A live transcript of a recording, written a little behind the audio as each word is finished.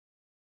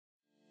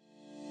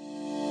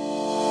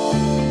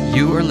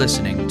You are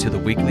listening to the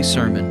weekly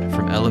sermon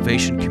from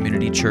Elevation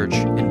Community Church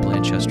in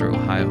Blanchester,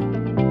 Ohio.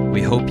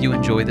 We hope you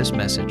enjoy this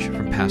message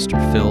from Pastor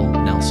Phil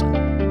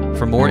Nelson.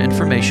 For more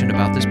information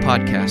about this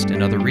podcast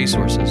and other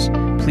resources,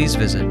 please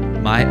visit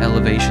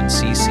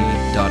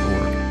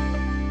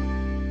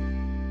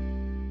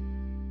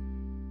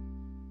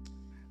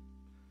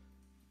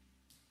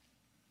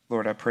myelevationcc.org.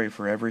 Lord, I pray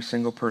for every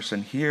single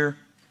person here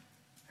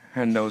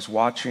and those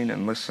watching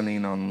and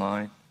listening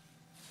online.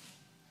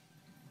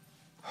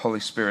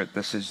 Holy Spirit,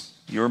 this is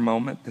your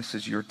moment. This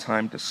is your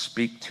time to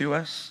speak to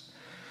us,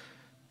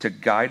 to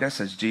guide us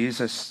as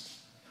Jesus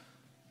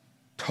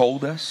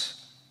told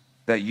us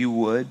that you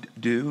would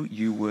do.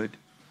 You would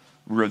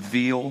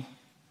reveal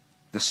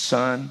the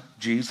Son,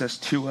 Jesus,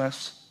 to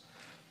us.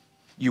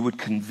 You would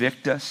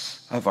convict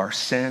us of our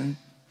sin.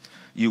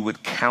 You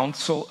would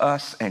counsel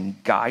us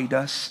and guide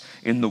us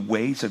in the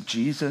ways of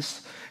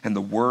Jesus and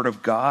the Word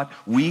of God.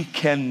 We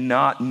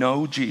cannot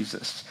know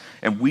Jesus,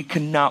 and we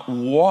cannot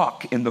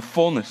walk in the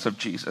fullness of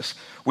Jesus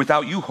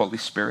without you, Holy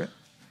Spirit.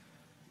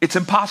 It's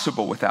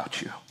impossible without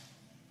you.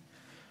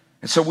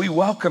 And so we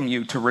welcome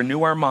you to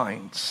renew our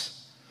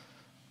minds.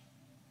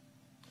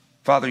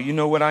 Father, you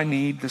know what I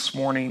need this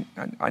morning.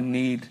 I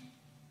need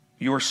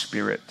your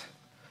Spirit.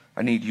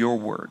 I need your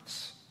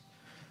words.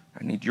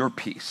 I need your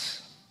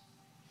peace.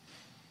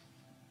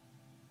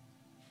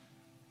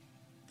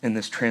 In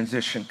this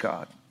transition,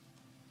 God,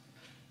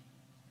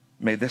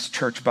 may this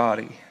church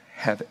body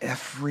have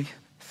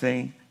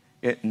everything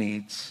it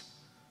needs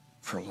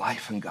for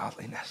life and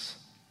godliness.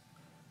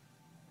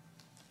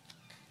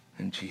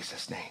 In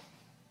Jesus' name,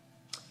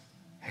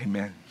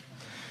 amen.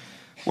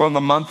 Well, in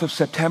the month of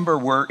September,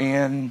 we're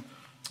in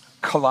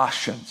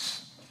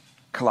Colossians.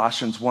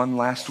 Colossians 1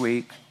 last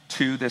week,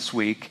 2 this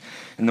week,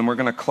 and then we're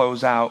going to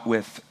close out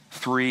with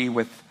 3,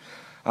 with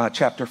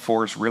chapter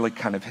 4 is really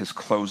kind of his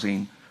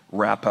closing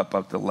wrap up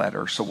of the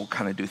letter. So we'll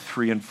kind of do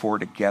 3 and 4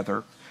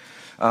 together.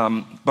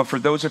 But for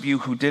those of you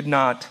who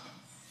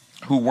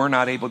were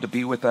not able to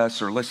be with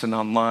us or listen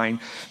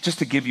online, just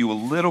to give you a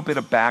little bit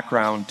of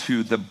background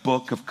to the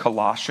book of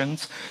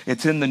Colossians.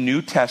 It's in the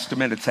New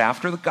Testament. It's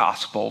after the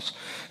Gospels.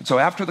 And so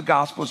after the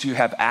Gospels, you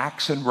have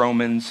Acts and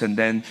Romans, and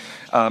then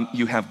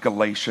you have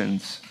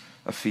Galatians,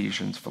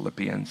 Ephesians,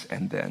 Philippians,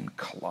 and then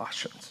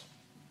Colossians.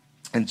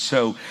 And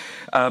so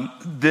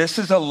this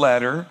is a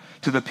letter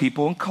to the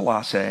people in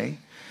Colossae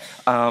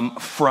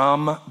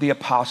from the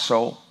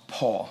Apostle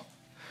Paul.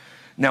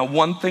 Now,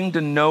 one thing to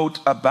note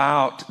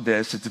about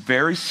this, it's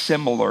very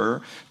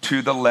similar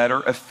to the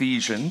letter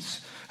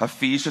Ephesians.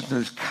 Ephesians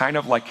is kind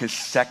of like his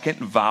second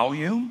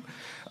volume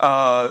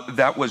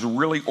that was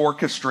really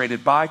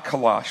orchestrated by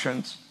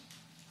Colossians.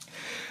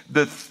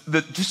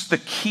 Just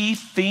the key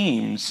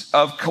themes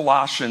of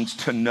Colossians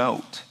to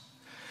note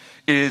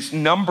is,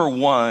 number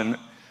one,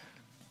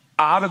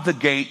 out of the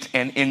gate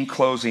and in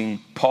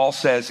closing, Paul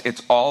says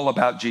it's all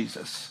about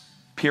Jesus.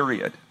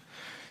 Period.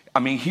 I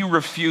mean, he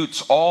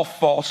refutes all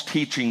false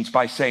teachings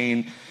by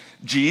saying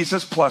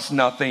Jesus plus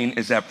nothing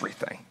is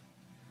everything.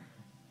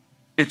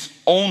 It's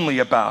only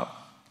about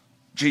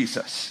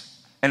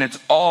Jesus. And it's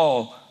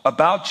all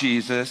about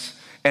Jesus,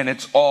 and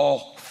it's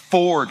all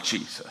for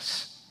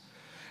Jesus.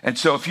 And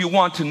so if you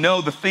want to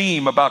know the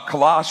theme about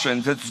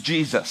Colossians, it's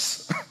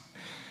Jesus.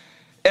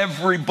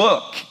 Every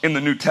book in the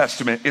New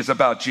Testament is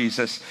about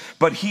Jesus,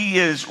 but he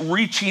is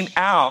reaching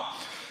out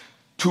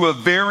to a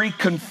very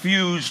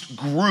confused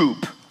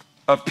group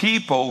of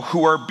people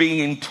who are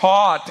being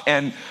taught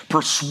and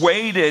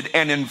persuaded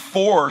and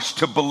enforced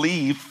to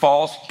believe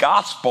false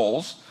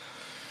gospels,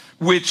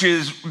 which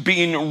is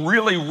being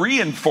really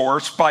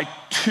reinforced by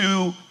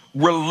 2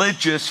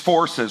 religious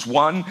forces.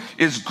 One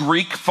is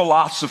Greek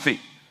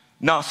philosophy,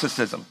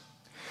 Gnosticism.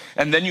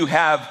 And then you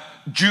have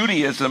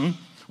Judaism,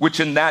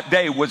 which in that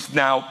day was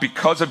now,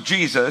 because of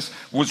Jesus,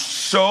 was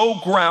so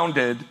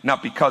grounded,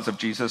 not because of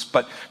Jesus,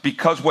 but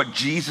because what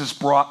Jesus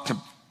brought to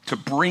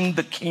bring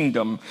the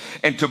kingdom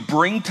and to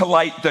bring to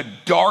light the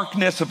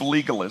darkness of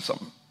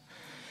legalism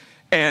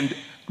and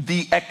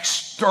the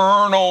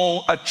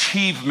external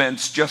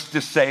achievements just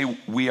to say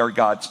we are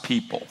God's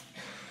people.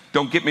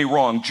 Don't get me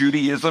wrong,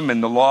 Judaism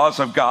and the laws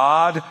of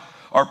God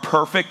are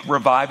perfect,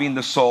 reviving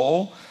the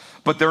soul,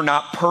 but they're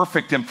not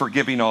perfect in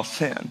forgiving all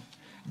sin.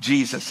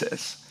 Jesus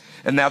is.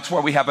 And that's why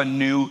we have a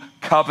new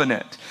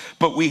covenant.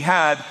 But we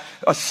had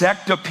a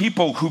sect of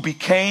people who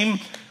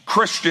became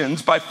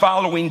Christians by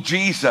following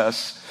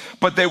Jesus,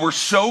 but they were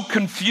so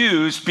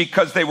confused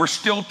because they were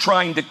still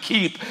trying to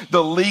keep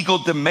the legal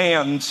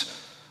demands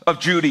of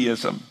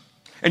Judaism.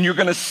 And you're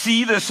going to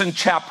see this in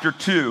chapter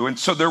 2. And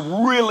so they're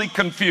really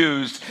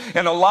confused.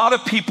 And a lot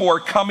of people are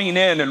coming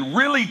in and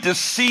really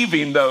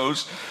deceiving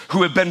those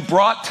who have been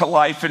brought to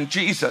life in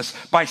Jesus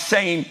by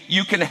saying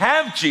you can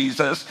have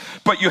Jesus,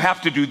 but you have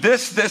to do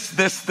this.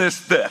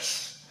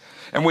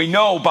 And we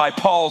know by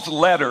Paul's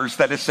letters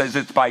that it says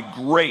it's by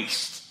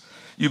grace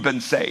you've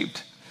been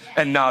saved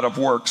and not of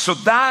works. So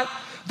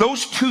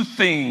those 2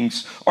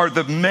 things are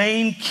the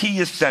main key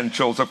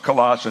essentials of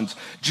Colossians.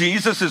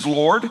 Jesus is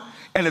Lord,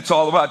 and it's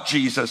all about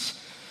Jesus.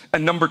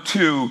 And number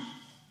 2,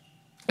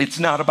 It's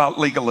not about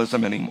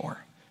legalism anymore.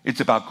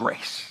 It's about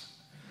grace.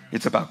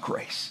 It's about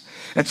grace.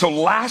 And so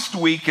last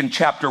week in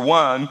chapter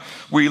 1,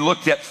 we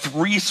looked at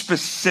 3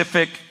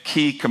 specific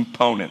key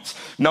components.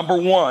 Number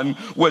 1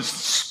 was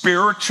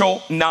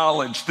spiritual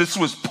knowledge. This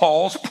was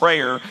Paul's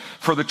prayer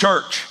for the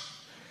church,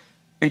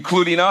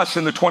 including us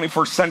in the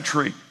 21st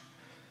century,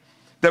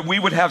 that we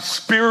would have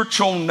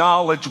spiritual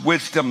knowledge,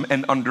 wisdom,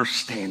 and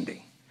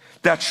understanding.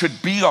 That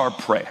should be our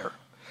prayer,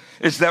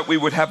 is that we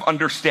would have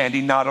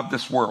understanding not of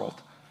this world,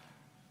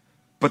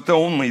 but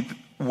only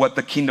what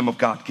the kingdom of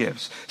God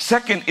gives.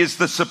 Second is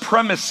the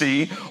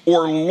supremacy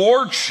or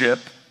lordship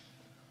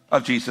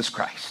of Jesus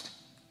Christ.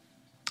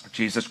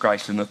 Jesus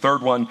Christ. And the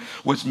third one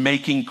was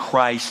making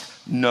Christ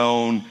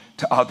known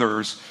to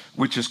others,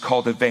 which is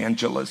called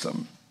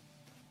evangelism.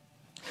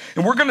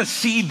 And we're going to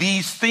see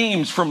these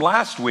themes from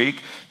last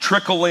week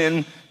trickle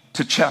in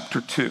to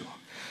chapter 2.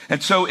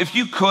 And so if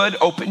you could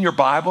open your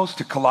Bibles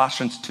to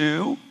Colossians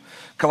 2.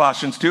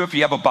 Colossians 2. If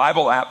you have a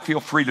Bible app, feel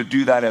free to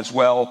do that as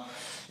well.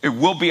 It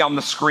will be on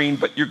the screen,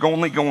 but you're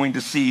only going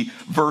to see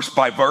verse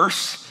by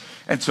verse.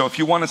 And so if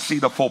you want to see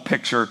the full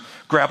picture,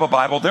 grab a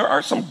Bible. There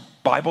are some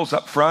Bibles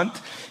up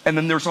front, and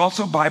then there's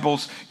also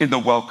Bibles in the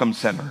Welcome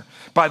Center.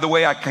 By the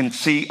way, I can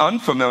see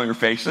unfamiliar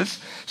faces,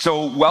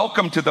 so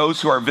welcome to those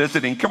who are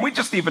visiting. Can we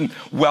just even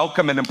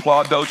welcome and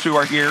applaud those who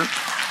are here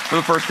for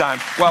the first time?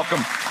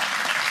 Welcome.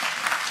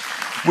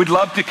 We'd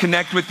love to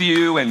connect with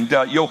you, and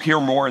you'll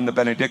hear more in the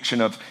benediction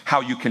of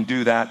how you can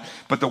do that.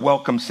 But the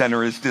Welcome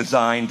Center is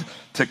designed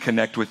to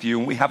connect with you,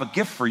 and we have a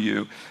gift for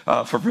you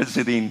for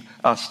visiting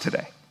us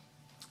today.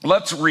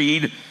 Let's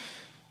read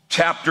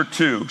chapter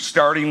 2,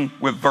 starting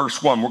with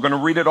verse 1. We're going to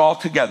read it all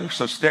together,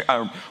 so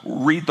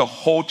read the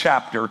whole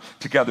chapter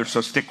together,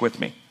 so stick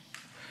with me.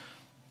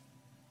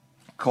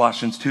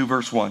 Colossians 2,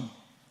 verse 1.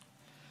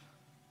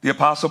 The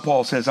Apostle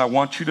Paul says, I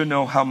want you to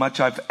know how much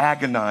I've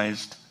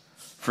agonized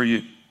for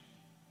you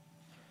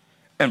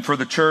and for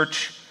the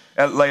church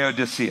at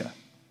Laodicea,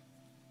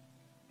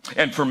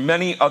 and for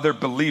many other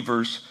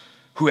believers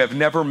who have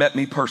never met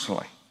me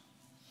personally.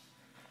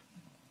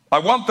 I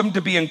want them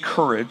to be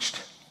encouraged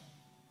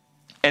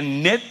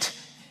and knit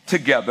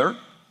together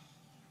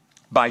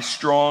by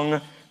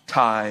strong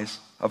ties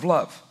of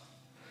love.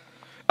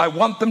 I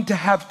want them to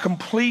have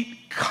complete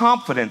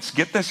confidence.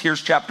 Get this,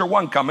 here's chapter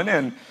 1 coming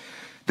in,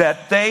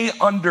 that they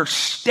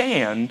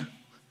understand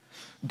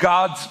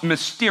God's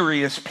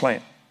mysterious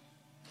plan,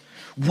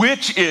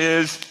 which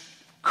is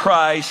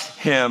Christ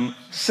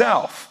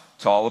himself.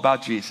 It's all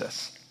about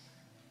Jesus.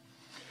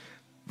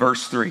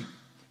 Verse 3.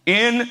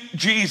 In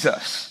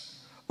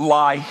Jesus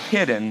lie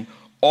hidden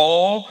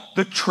all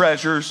the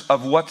treasures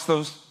of what's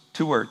those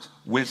 2 words?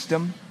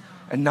 Wisdom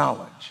and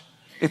knowledge.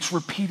 It's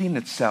repeating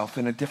itself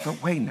in a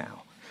different way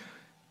now.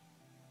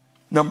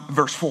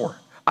 Verse 4.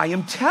 I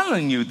am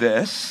telling you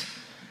this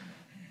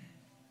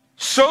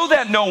so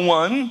that no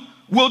one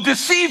will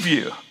deceive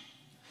you.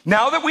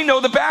 Now that we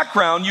know the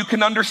background, you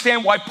can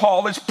understand why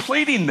Paul is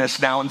pleading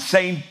this now and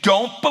saying,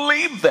 don't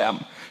believe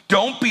them.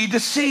 Don't be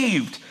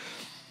deceived.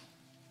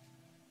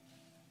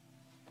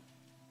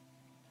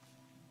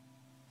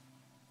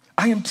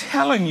 I am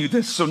telling you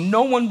this so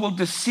no one will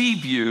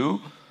deceive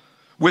you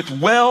with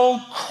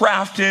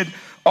well-crafted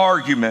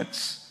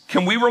arguments.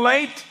 Can we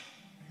relate?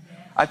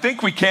 I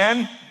think we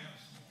can.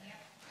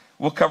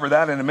 We'll cover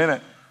that in a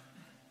minute.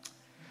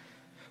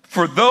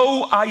 For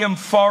though I am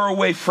far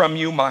away from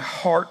you, my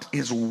heart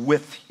is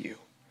with you.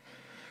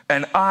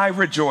 And I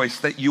rejoice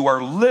that you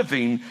are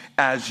living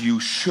as you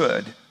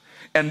should,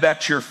 and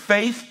that your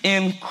faith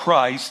in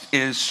Christ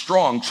is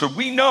strong. So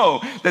we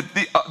know that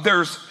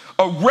there's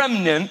a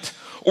remnant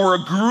or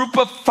a group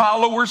of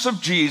followers of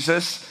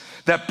Jesus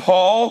that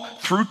Paul,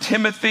 through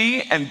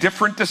Timothy and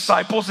different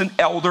disciples and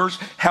elders,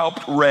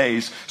 helped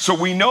raise. So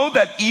we know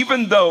that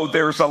even though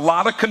there's a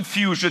lot of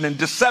confusion and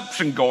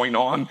deception going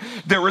on,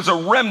 there is a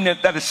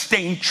remnant that is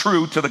staying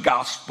true to the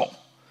gospel.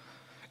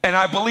 And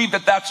I believe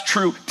that that's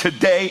true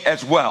today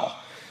as well.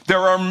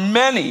 There are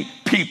many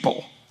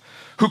people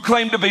who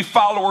claim to be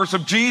followers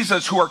of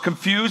Jesus who are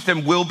confused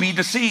and will be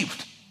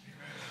deceived.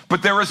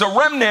 But there is a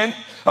remnant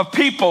of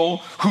people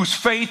whose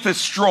faith is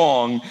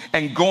strong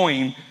and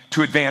going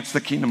to advance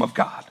the kingdom of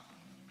God.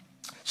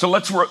 So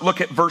let's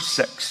look at verse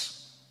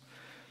 6.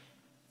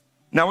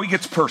 Now he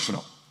gets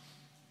personal.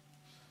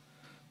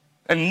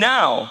 And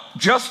now,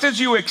 just as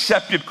you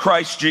accepted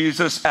Christ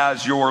Jesus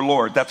as your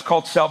Lord, that's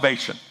called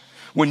salvation.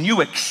 When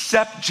you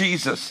accept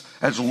Jesus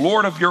as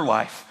Lord of your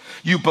life,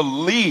 you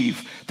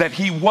believe that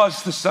he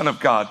was the Son of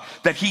God,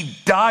 that he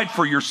died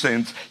for your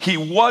sins, he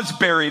was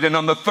buried, and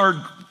on the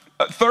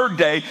third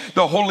day,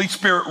 the Holy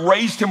Spirit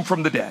raised him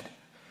from the dead.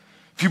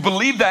 If you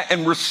believe that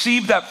and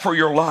receive that for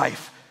your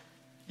life,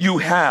 you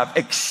have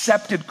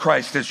accepted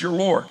Christ as your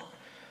Lord.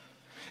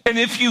 And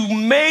if you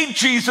made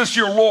Jesus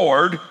your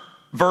Lord,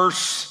 verse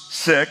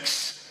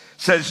 6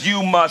 says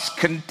you must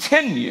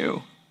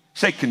continue,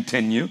 say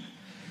continue,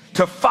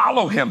 to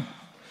follow him.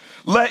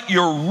 Let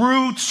your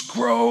roots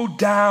grow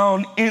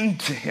down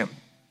into him.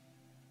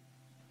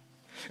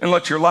 And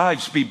let your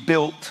lives be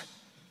built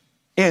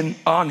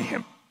on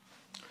him.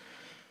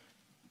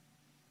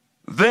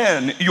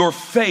 Then your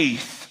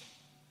faith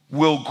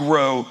will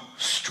grow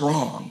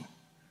strong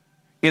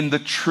in the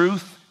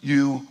truth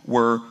you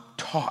were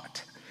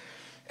taught,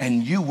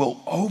 and you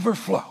will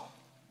overflow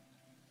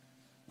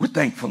with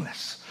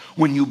thankfulness.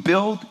 When you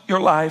build your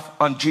life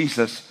on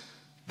Jesus,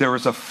 there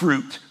is a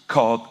fruit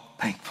called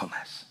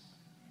thankfulness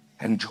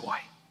and joy,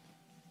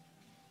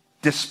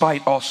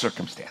 despite all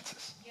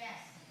circumstances. Yes.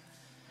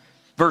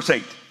 Verse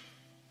 8,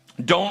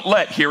 don't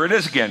let, here it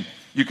is again.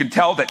 You can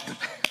tell that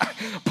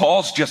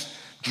Paul's just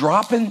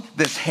dropping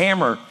this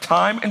hammer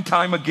time and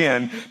time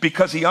again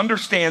because he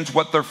understands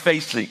what they're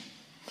facing.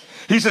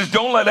 He says,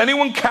 don't let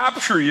anyone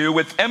capture you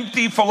with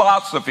empty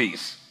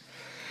philosophies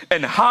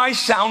and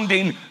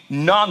high-sounding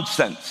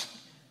nonsense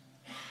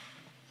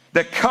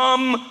that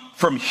come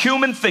from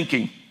human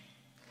thinking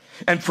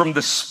and from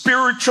the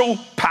spiritual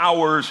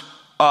powers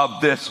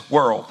of this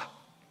world.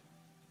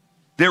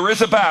 There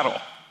is a battle,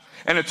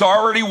 and it's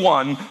already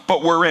won,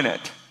 but we're in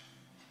it.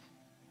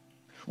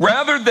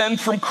 Rather than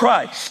from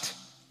Christ.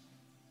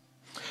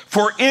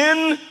 For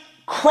in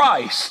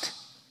Christ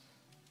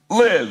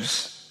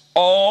lives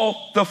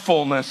all the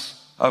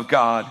fullness of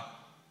God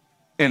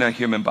in a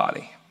human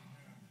body.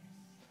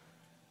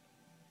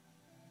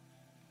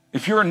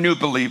 If you're a new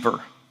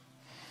believer,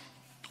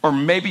 or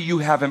maybe you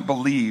haven't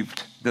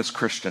believed this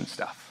Christian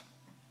stuff,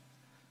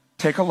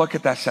 take a look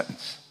at that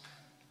sentence.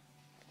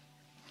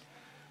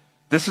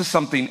 This is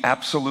something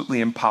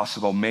absolutely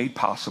impossible, made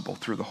possible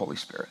through the Holy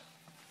Spirit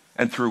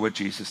and through what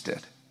Jesus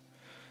did.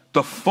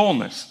 The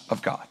fullness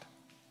of God.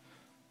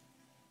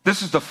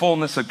 This is the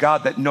fullness of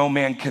God that no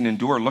man can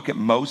endure. Look at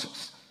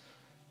Moses.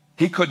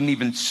 He couldn't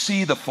even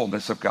see the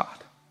fullness of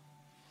God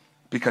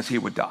because he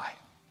would die.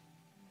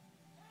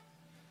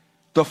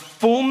 The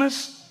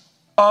fullness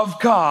of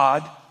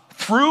God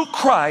through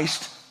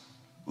Christ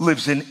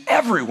lives in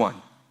everyone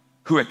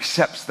who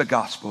accepts the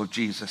gospel of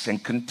Jesus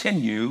and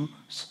continues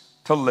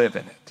to live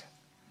in it.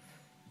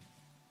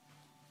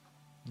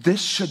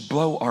 This should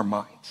blow our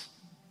minds.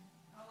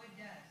 Oh, it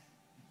does.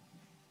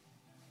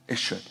 It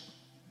should.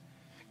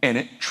 And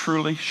it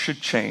truly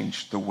should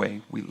change the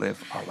way we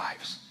live our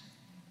lives.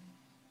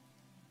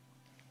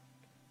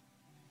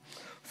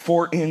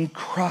 For in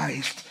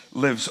Christ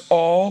lives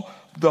all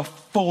the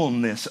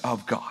fullness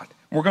of God.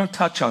 We're going to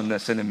touch on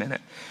this in a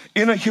minute.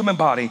 In a human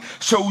body.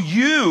 So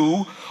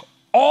you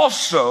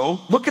also,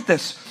 look at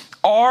this,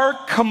 are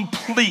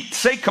complete.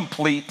 Say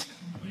complete.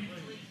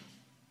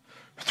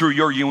 Through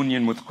your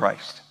union with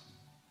Christ.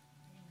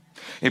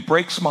 It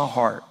breaks my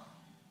heart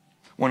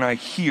when I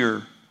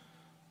hear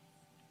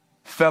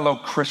fellow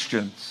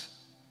Christians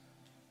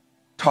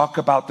talk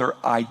about their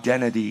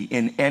identity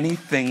in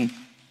anything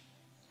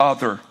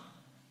other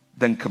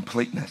than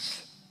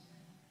completeness.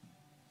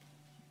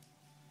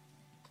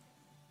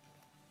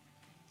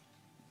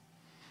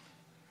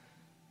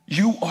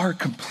 You are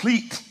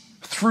complete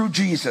through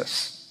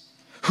Jesus,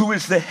 who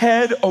is the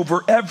head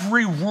over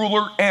every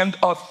ruler and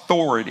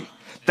authority.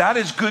 That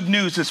is good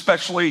news,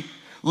 especially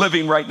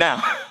living right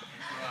now.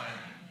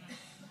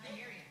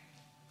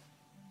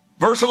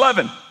 Verse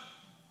 11.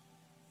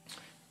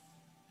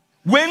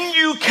 When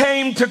you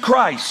came to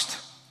Christ,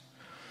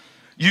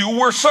 you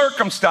were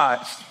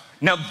circumcised.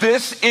 Now,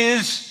 this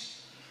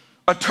is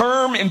a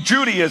term in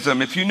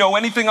Judaism, if you know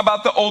anything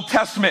about the Old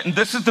Testament, and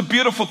this is the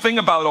beautiful thing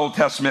about Old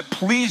Testament,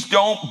 please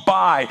don't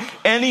buy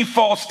any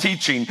false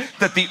teaching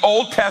that the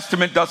Old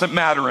Testament doesn't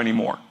matter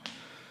anymore.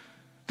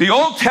 The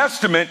Old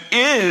Testament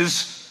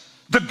is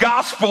the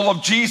gospel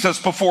of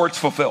Jesus before it's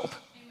fulfilled.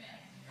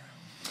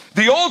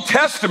 The Old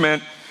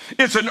Testament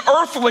is an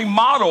earthly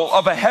model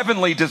of a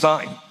heavenly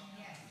design.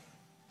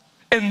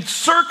 And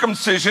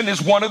circumcision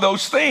is one of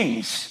those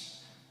things.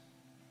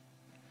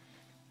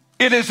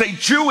 It is a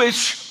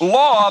Jewish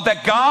law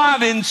that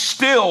God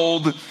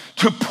instilled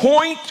to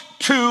point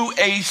to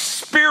a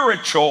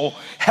spiritual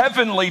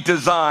heavenly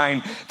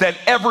design that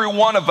every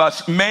one of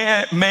us,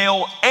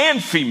 male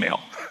and female,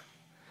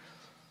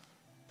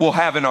 will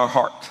have in our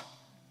heart.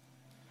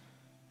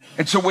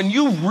 And so when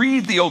you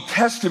read the Old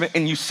Testament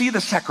and you see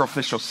the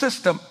sacrificial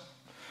system,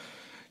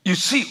 you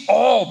see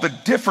all the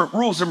different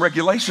rules and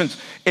regulations,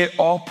 it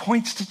all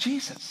points to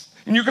Jesus.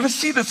 And you're going to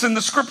see this in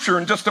the scripture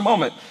in just a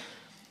moment.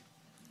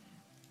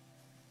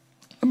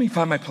 Let me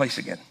find my place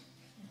again.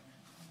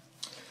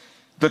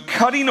 The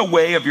cutting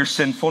away of your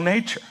sinful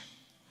nature.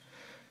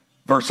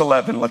 Verse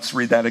 11, let's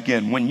read that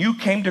again. When you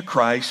came to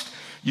Christ,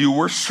 you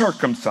were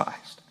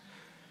circumcised.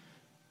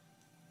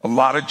 A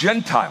lot of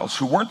Gentiles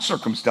who weren't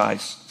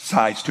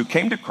circumcised who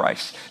came to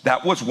Christ,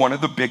 that was one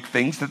of the big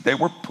things that they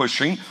were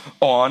pushing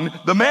on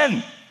the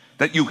men,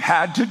 that you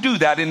had to do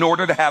that in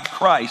order to have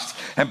Christ.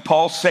 And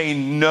Paul's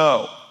saying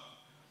no.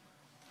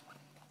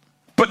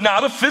 But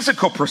not a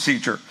physical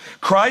procedure.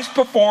 Christ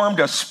performed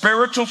a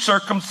spiritual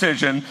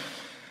circumcision,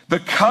 the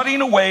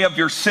cutting away of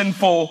your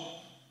sinful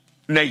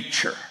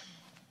nature.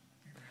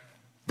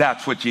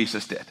 That's what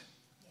Jesus did.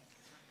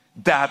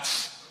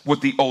 That's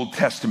with the Old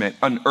Testament,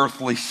 an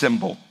earthly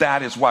symbol.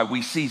 That is why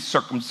we see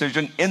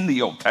circumcision in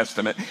the Old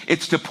Testament.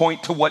 It's to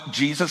point to what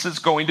Jesus is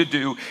going to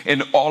do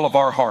in all of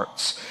our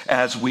hearts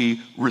as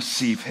we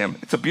receive him.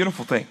 It's a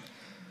beautiful thing.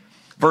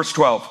 Verse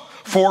 12,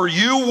 for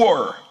you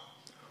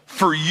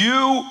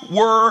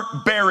were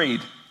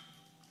buried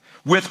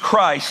with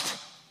Christ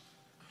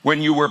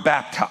when you were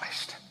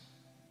baptized.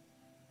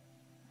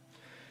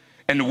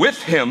 And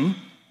with him,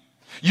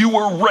 you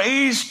were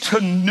raised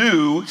to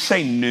new,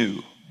 say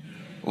new,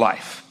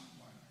 life.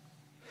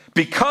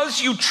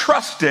 Because you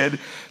trusted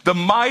the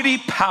mighty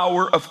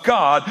power of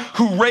God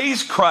who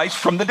raised Christ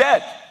from the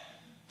dead.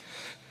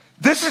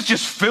 This is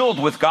just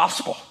filled with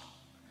gospel.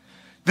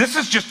 This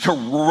is just to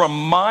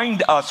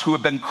remind us who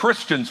have been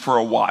Christians for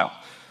a while.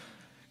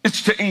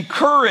 It's to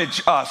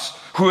encourage us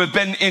who have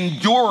been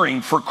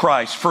enduring for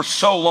Christ for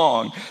so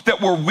long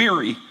that we're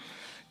weary.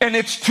 And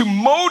it's to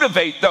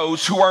motivate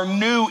those who are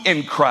new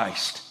in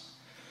Christ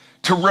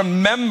to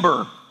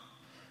remember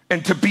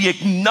and to be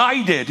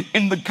ignited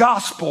in the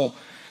gospel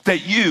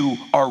that you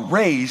are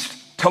raised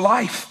to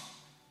life.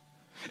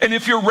 And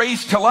if you're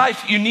raised to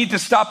life, you need to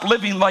stop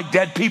living like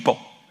dead people.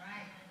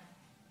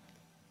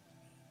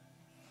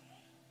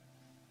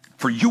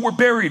 For you were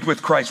buried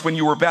with Christ when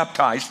you were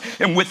baptized,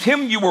 and with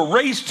him you were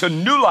raised to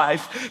new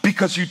life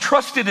because you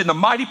trusted in the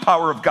mighty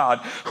power of God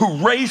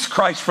who raised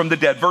Christ from the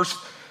dead. Verse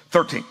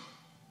 13.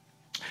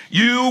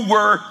 You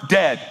were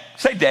dead.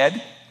 Say dead.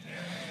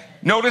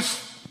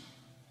 Notice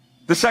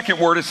the second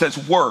word, it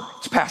says were.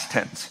 It's past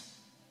tense.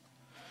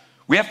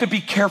 We have to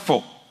be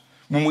careful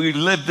when we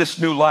live this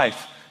new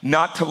life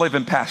not to live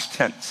in past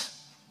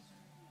tense.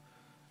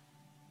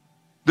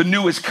 The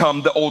new has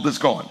come, the old is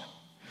gone.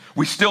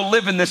 We still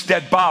live in this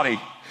dead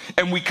body,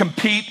 and we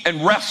compete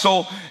and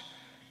wrestle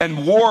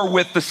and war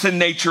with the sin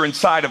nature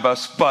inside of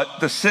us,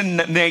 but the sin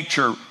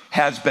nature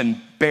has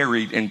been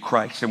buried in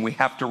Christ, and we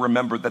have to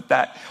remember that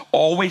that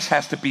always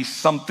has to be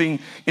something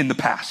in the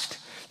past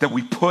that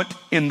we put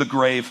in the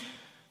grave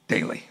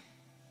daily.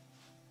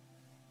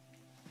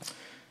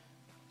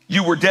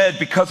 You were dead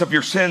because of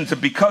your sins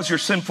and because your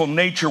sinful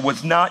nature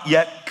was not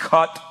yet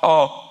cut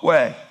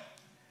away.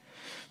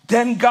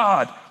 Then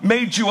God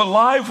made you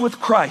alive with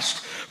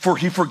Christ, for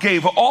he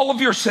forgave all of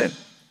your sin.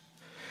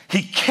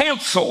 He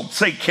canceled,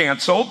 say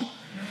canceled,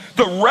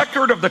 the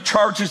record of the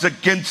charges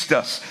against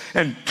us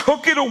and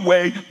took it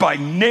away by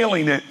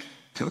nailing it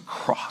to the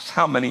cross.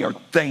 How many are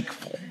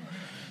thankful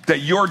that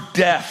your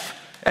death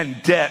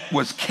and debt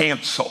was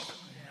canceled?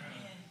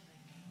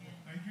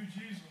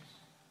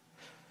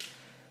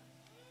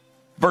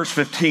 Verse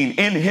 15,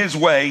 in this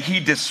way, he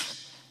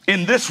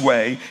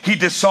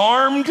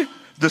disarmed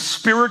the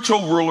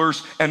spiritual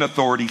rulers and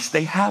authorities.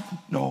 They have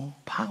no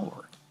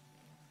power.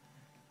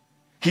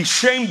 He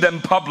shamed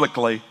them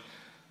publicly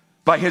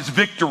by his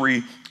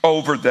victory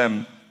over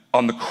them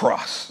on the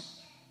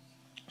cross.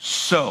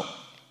 So,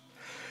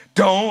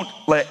 don't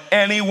let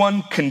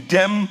anyone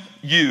condemn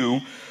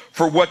you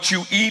for what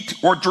you eat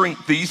or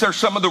drink. These are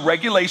some of the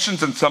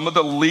regulations and some of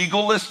the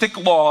legalistic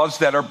laws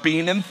that are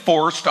being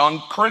enforced on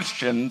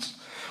Christians,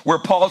 where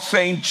Paul's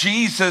saying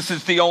Jesus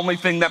is the only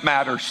thing that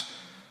matters.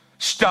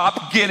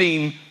 Stop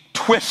getting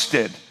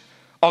twisted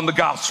on the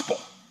gospel.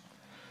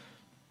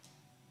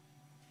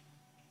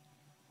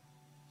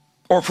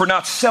 Or for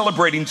not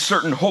celebrating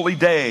certain holy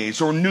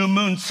days or new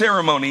moon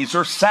ceremonies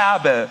or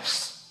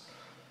Sabbaths.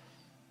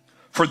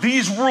 For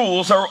these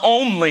rules are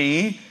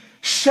only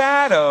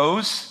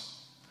shadows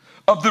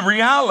of the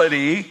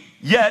reality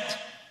yet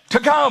to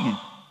come.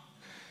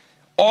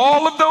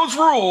 All of those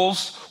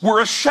rules were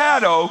a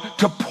shadow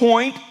to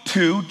point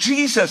to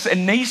Jesus.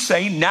 And they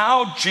say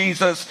now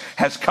Jesus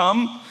has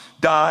come,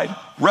 died,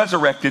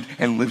 resurrected,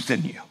 and lives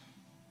in you.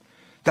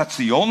 That's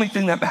the only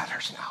thing that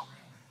matters now.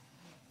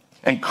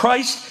 And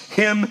Christ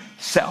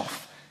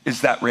himself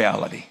is that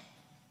reality.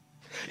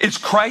 Is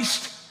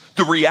Christ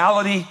the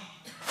reality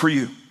for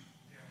you?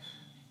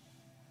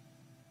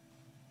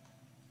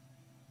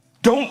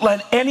 Don't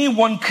let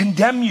anyone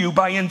condemn you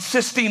by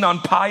insisting on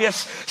pious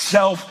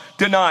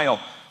self-denial,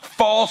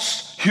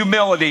 false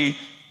humility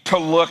to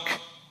look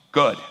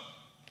good.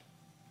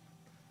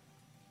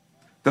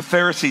 The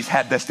Pharisees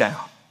had this down.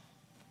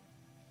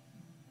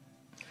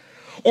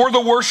 Or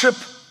the worship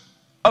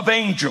of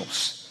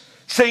angels,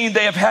 saying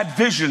they have had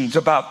visions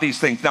about these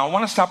things. Now, I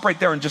want to stop right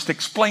there and just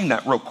explain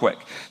that real quick.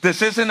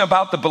 This isn't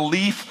about the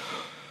belief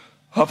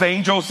of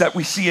angels that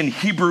we see in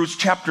Hebrews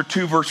chapter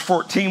 2, verse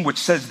 14, which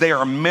says they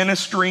are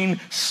ministering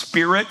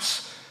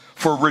spirits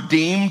for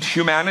redeemed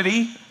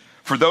humanity.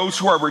 For those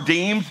who are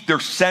redeemed,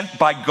 they're sent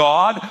by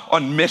God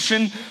on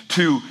mission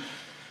to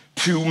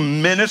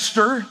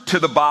minister to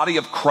the body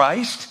of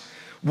Christ.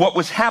 What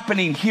was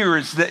happening here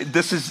is that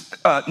this is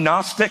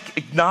Gnostic,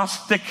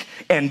 agnostic,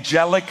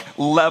 angelic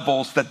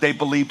levels that they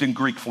believed in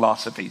Greek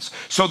philosophies.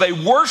 So they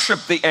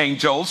worship the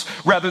angels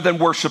rather than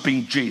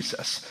worshiping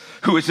Jesus,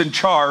 who is in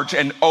charge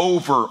and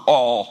over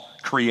all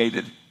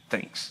created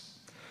things.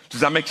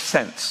 Does that make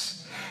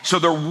sense? So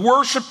they're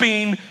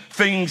worshiping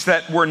things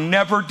that were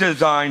never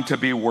designed to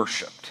be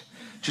worshiped.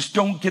 Just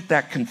don't get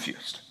that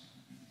confused.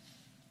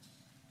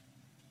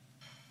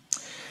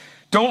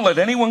 Don't let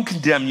anyone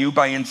condemn you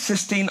by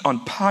insisting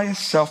on pious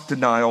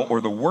self-denial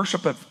or the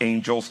worship of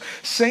angels,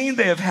 saying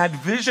they have had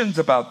visions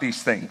about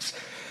these things.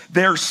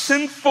 Their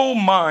sinful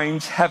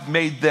minds have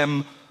made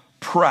them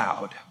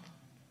proud.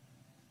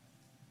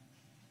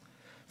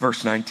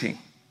 Verse 19.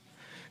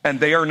 And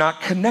they are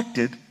not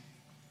connected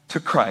to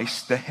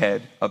Christ, the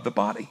head of the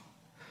body.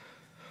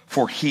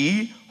 For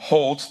he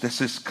holds, this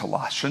is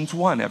Colossians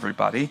 1,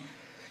 everybody.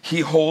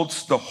 He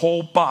holds the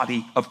whole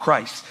body of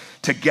Christ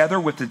together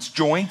with its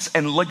joints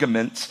and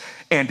ligaments,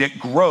 and it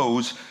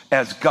grows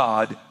as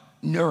God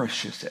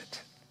nourishes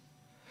it.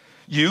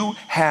 You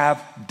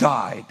have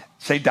died.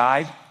 Say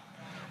died.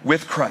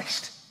 With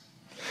Christ.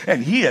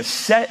 And he has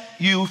set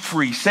you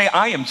free. Say,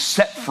 I am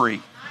set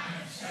free.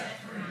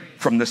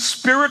 From the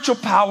spiritual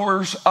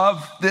powers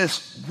of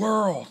this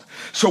world.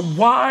 So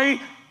why,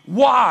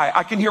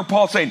 I can hear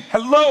Paul saying,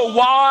 hello,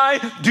 why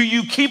do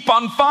you keep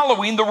on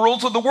following the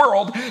rules of the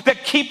world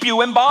that keep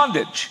you in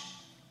bondage?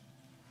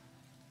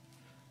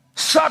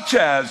 Such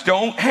as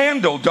don't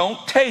handle,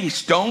 don't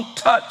taste, don't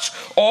touch,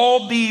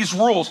 all these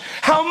rules.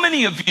 How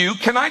many of you,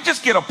 can I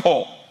just get a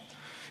poll,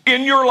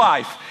 in your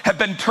life have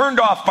been turned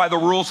off by the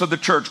rules of the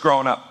church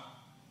growing up?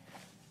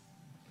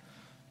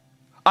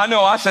 I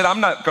know I said I'm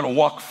not going to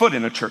walk foot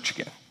in a church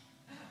again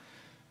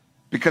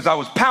because I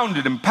was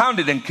pounded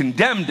and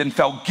condemned and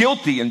felt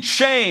guilty and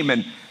shame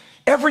and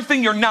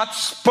everything you're not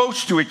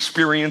supposed to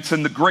experience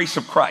in the grace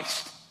of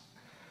Christ.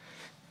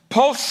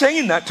 Paul's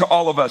saying that to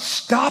all of us.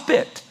 Stop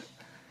it.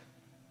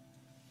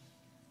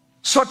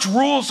 Such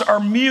rules are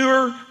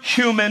mere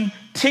human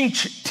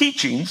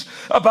teachings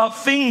about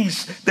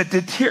things that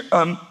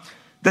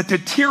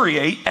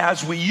deteriorate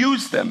as we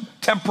use them,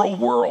 temporal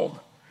world.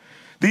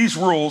 These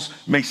rules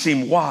may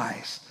seem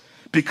wise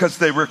because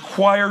they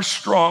require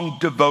strong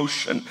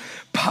devotion,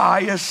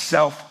 pious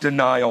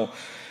self-denial,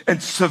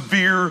 and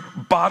severe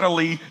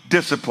bodily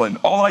discipline.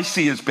 All I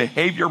see is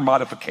behavior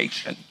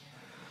modification,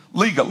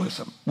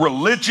 legalism,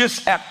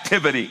 religious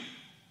activity.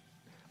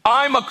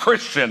 I'm a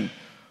Christian.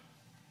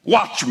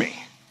 Watch me.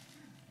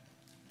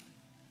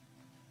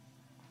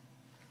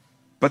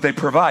 But they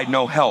provide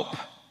no help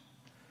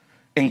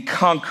in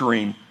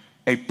conquering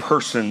a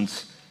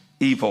person's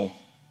evil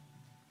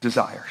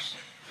desires.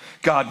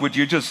 God, would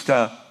you just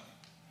set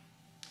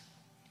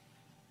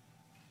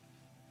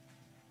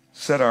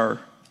our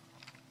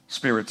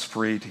spirits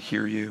free to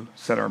hear you,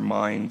 set our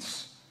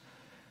minds,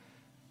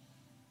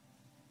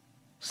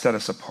 set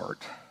us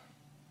apart.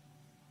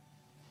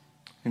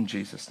 In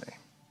Jesus' name,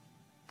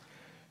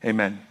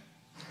 amen.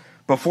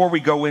 Before we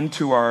go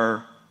into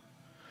our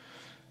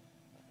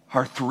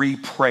 3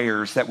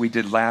 prayers that we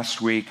did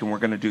last week, and we're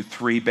going to do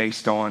 3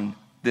 based on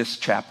this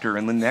chapter,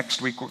 and then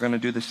next week we're going to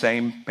do the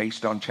same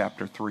based on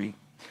chapter 3.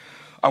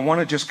 I want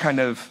to just kind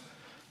of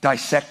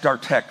dissect our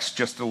text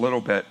just a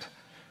little bit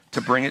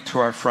to bring it to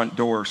our front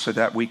door so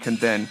that we can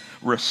then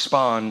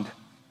respond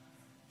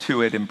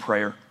to it in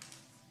prayer.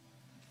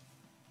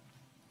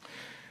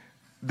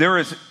 There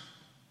is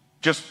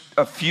just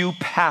a few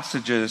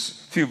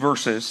passages, few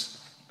verses,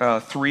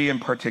 3 in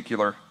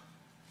particular,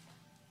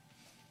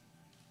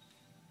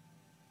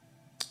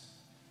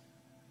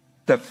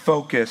 that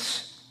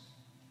focus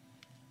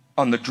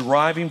on the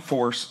driving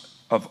force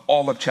of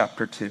all of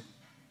chapter 2.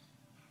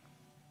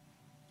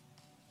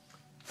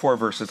 4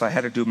 verses. I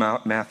had to do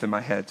math in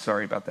my head.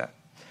 Sorry about that.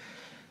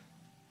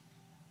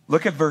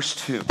 Look at verse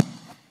 2.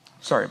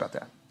 Sorry about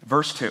that.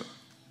 Verse 2.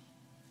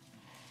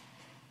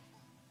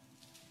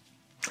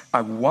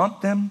 I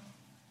want them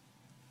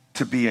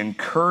to be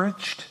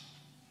encouraged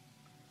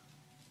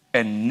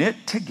and knit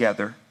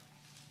together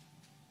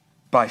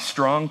by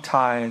strong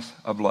ties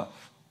of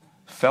love.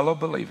 Fellow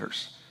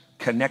believers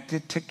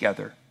connected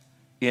together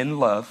in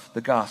love,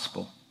 the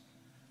gospel,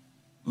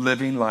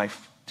 living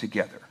life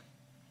together.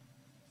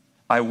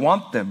 I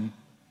want them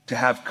to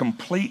have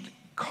complete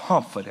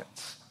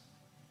confidence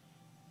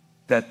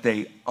that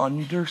they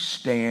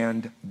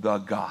understand the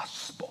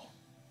gospel.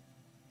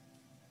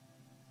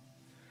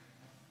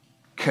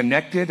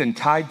 Connected and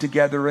tied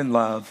together in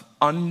love,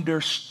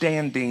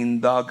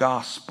 understanding the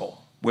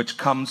gospel, which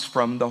comes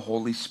from the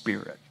Holy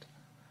Spirit.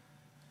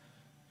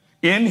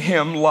 In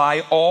him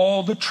lie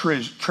all the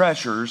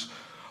treasures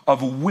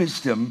of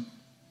wisdom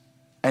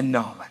and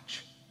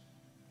knowledge.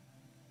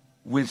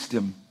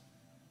 Wisdom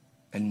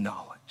and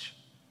knowledge.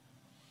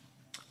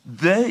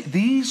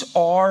 These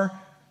are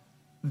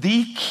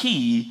the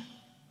key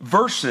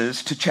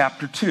verses to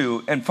chapter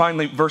 2. And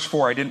finally, verse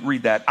 4, I didn't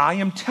read that. I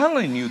am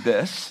telling you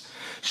this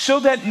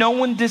so that no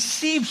one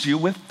deceives you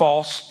with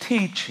false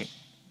teaching.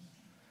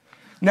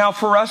 Now,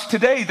 for us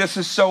today, this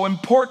is so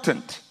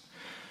important.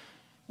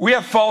 We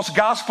have false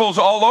gospels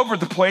all over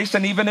the place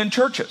and even in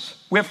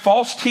churches. We have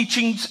false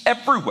teachings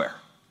everywhere.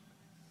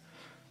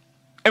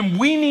 And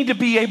we need to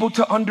be able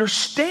to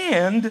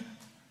understand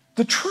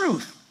the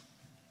truth.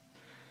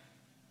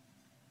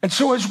 And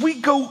so as we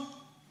go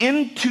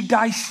into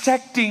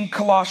dissecting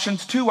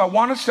Colossians 2, I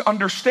want us to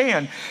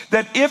understand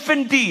that if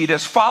indeed,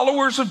 as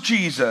followers of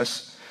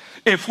Jesus,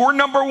 if we're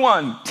number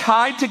one,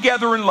 tied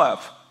together in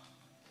love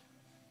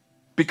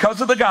because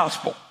of the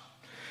gospel,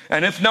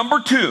 And if number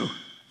two,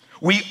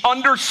 we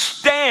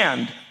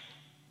understand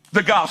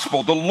the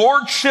gospel, the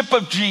lordship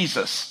of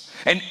Jesus,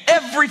 and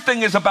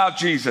everything is about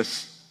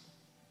Jesus,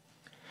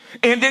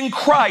 and in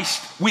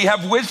Christ we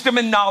have wisdom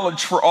and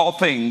knowledge for all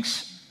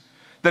things,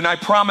 then I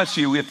promise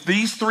you, if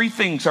these three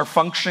things are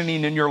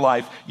functioning in your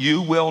life,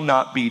 you will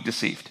not be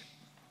deceived.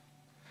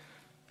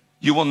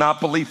 You will not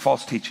believe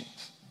false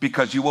teachings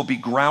because you will be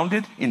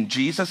grounded in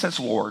Jesus as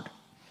Lord.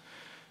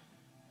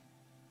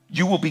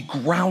 You will be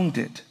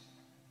grounded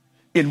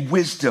in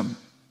wisdom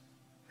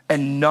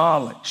and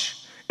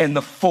knowledge and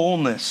the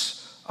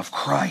fullness of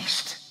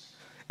Christ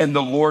and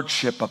the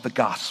lordship of the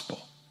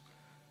gospel.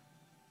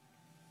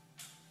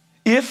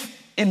 If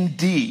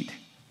indeed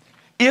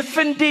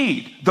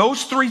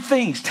those three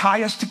things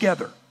tie us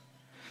together,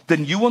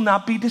 then you will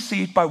not be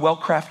deceived by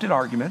well-crafted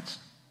arguments.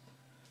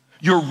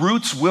 Your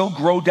roots will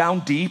grow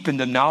down deep in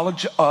the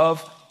knowledge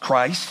of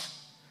Christ.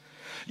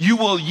 You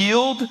will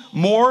yield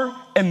more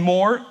and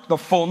more the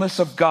fullness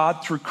of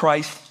God through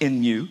Christ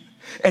in you,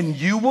 and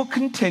you will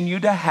continue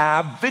to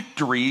have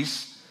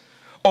victories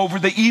over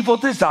the evil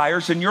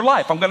desires in your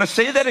life. I'm going to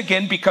say that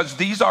again because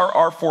these are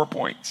our 4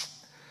 points.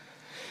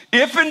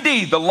 If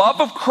indeed the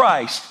love of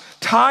Christ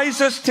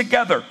ties us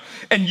together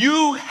and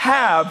you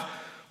have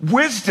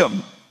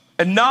wisdom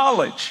and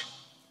knowledge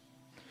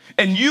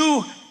and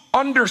you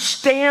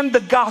understand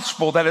the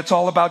gospel that it's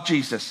all about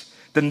Jesus,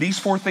 then these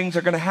 4 things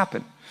are going to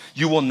happen.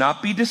 You will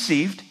not be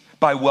deceived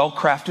by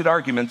well-crafted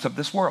arguments of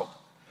this world.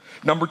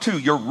 Number 2,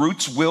 your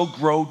roots will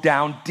grow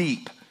down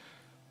deep.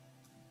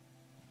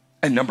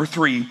 And number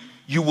 3,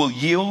 you will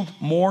yield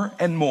more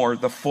and more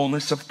the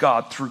fullness of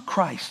God through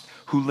Christ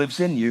who lives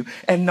in you.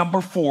 And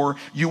number 4,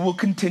 you will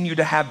continue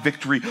to have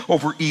victory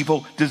over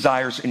evil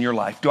desires in your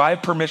life. Do I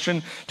have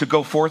permission to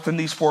go forth in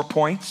these 4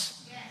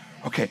 points?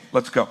 Yes. Okay,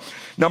 let's go.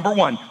 Number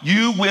 1,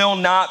 you will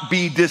not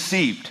be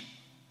deceived.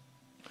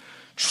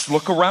 Just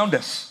look around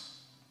us.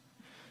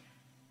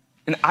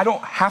 And I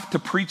don't have to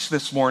preach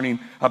this morning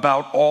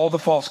about all the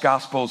false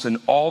gospels and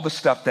all the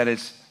stuff that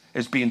is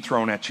being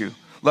thrown at you,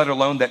 let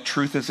alone that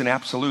truth isn't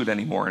absolute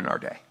anymore in our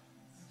day.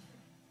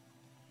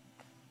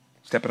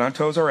 Stepping on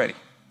toes already.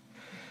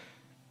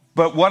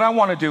 But what I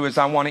want to do is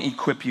I want to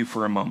equip you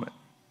for a moment.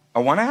 I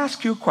want to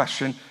ask you a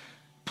question.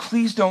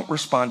 Please don't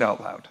respond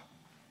out loud.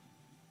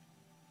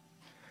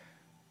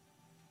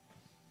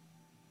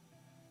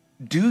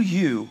 Do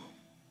you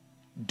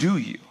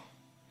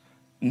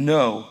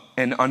know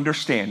and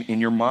understand in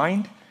your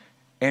mind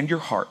and your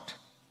heart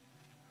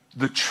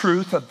the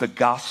truth of the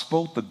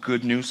gospel, the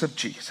good news of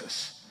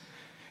Jesus,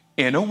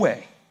 in a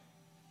way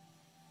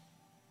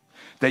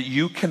that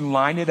you can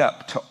line it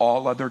up to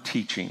all other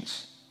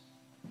teachings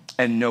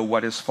and know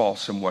what is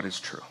false and what is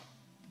true?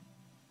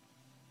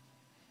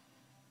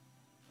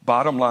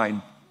 Bottom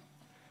line,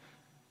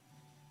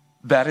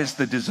 that is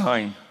the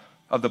design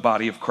of the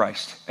body of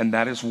Christ, and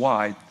that is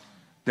why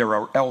there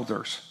are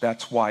elders.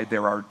 That's why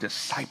there are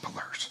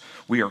disciplers.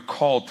 We are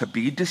called to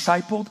be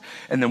discipled,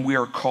 and then we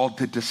are called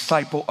to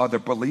disciple other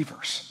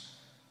believers.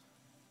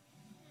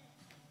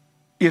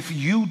 If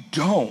you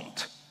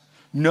don't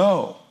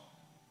know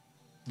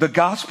the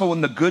gospel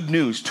and the good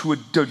news to a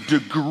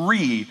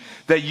degree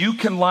that you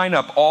can line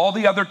up all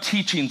the other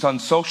teachings on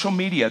social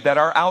media that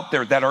are out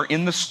there, that are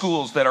in the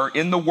schools, that are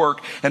in the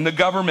work and the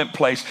government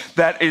place,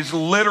 that is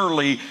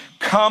literally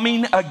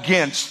coming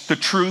against the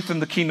truth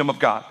and the kingdom of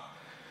God,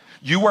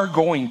 you are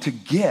going to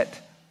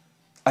get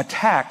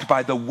attacked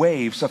by the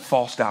waves of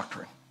false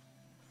doctrine.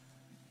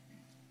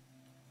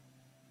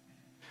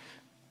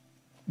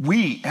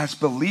 We, as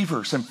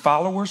believers and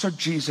followers of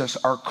Jesus,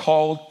 are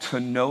called to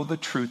know the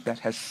truth that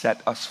has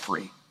set us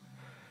free.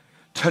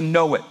 To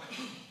know it.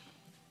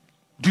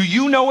 Do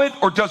you know it,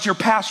 or does your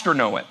pastor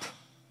know it?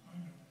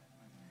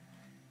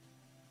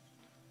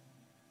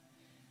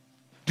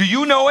 Do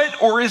you know it,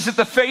 or is it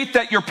the faith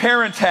that your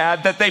parents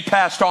had that they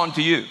passed on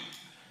to you?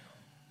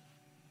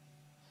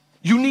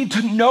 You need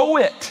to know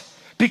it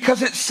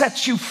because it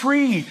sets you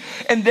free.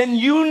 And then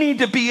you need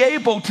to be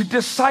able to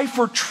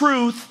decipher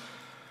truth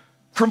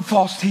from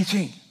false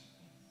teaching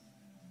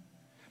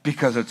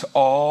because it's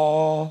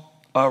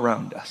all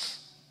around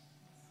us.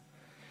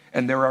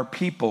 And there are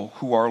people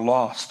who are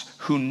lost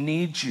who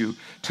need you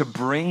to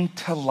bring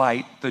to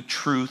light the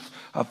truth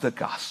of the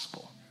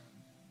gospel.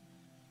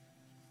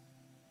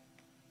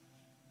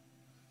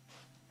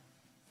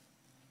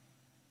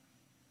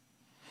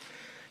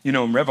 You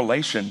know, in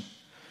Revelation,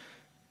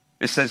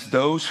 it says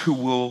those who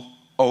will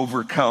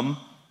overcome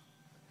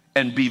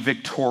and be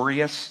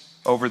victorious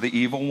over the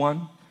evil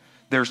one,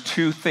 there's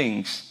 2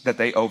 things that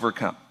they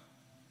overcome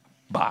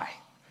by.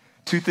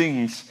 2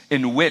 things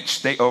in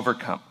which they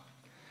overcome.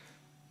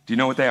 Do you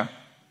know what they are?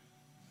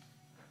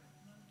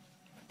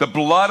 The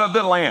blood of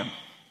the Lamb.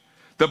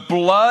 The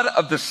blood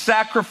of the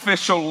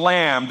sacrificial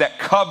lamb that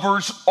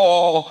covers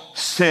all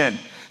sin.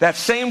 That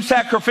same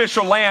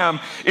sacrificial lamb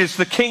is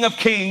the King of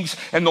Kings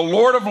and the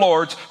Lord of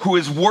Lords who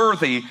is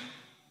worthy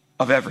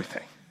of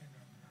everything.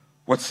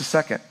 What's the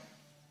second?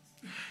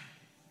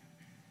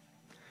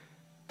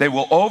 They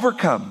will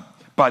overcome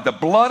by the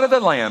blood of the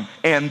Lamb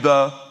and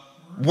the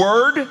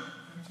Word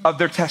of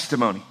their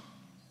testimony.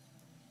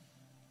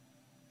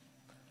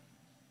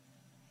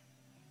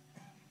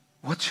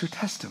 What's your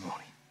testimony?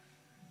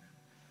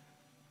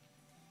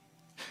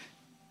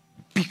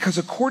 Because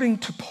according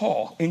to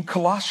Paul in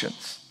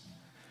Colossians,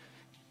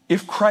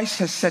 if Christ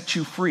has set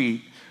you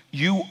free,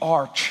 you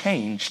are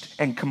changed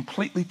and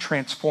completely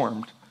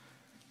transformed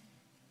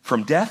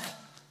from death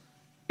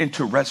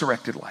into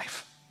resurrected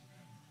life.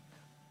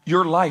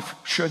 Your life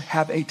should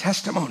have a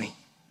testimony.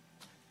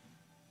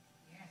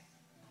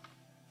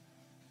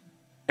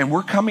 And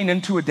we're coming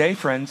into a day,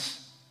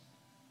 friends.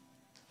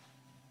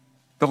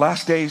 The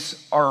last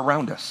days are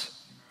around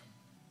us.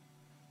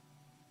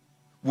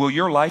 Will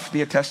your life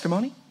be a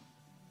testimony?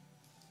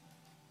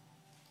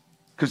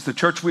 Because the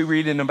church we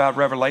read in about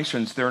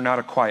Revelations, they're not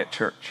a quiet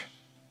church.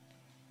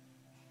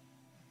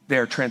 They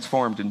are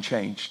transformed and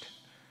changed.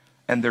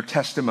 And their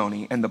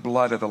testimony and the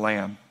blood of the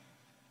Lamb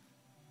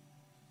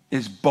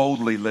is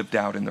boldly lived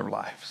out in their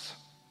lives.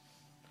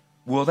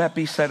 Will that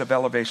be said of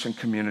Elevation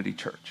Community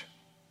Church?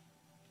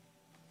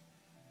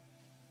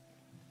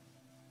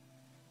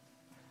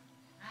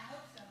 I hope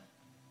so.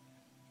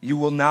 You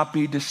will not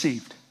be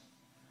deceived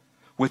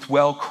with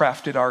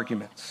well-crafted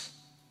arguments.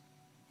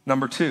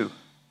 Number two,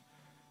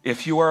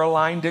 if you are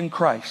aligned in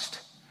Christ,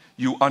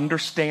 you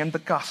understand the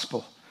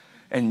gospel,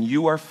 and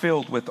you are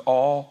filled with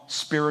all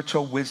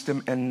spiritual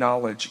wisdom and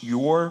knowledge,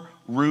 your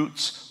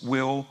roots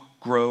will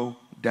grow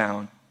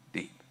down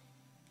deep.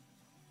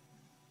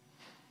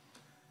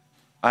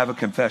 I have a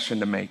confession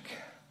to make.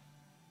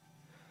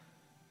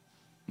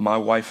 My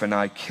wife and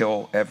I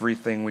kill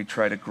everything we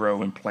try to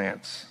grow in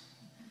plants.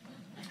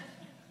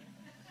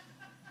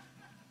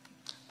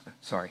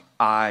 Sorry,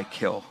 I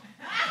kill.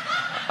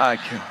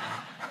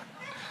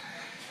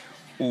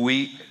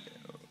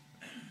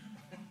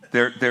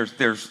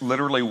 There's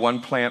literally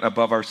one plant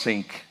above our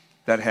sink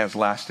that has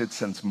lasted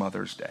since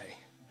Mother's Day.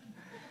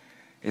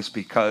 It's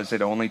because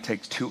it only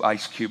takes 2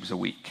 ice cubes a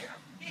week.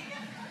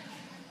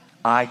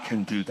 I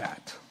can do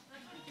that.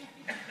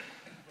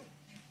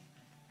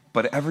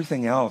 But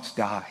everything else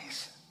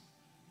dies.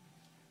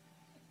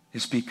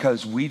 It's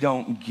because we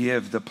don't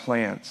give the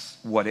plants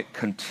what it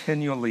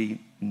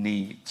continually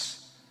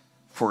needs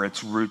for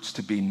its roots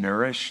to be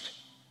nourished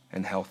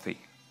and healthy.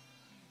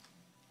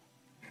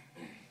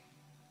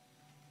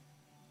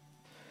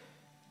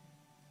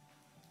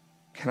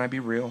 Can I be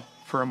real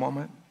for a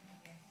moment?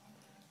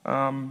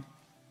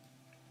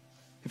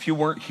 If you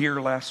weren't here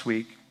last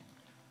week,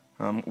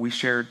 we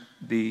shared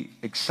the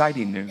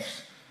exciting news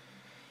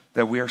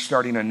that we are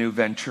starting a new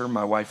venture.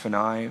 My wife and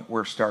I,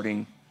 we're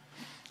starting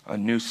a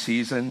new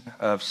season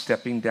of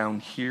stepping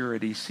down here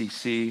at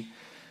ECC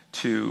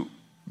to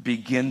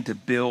begin to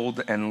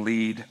build and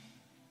lead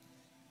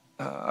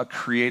a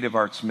creative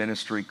arts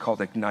ministry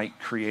called Ignite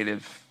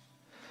Creative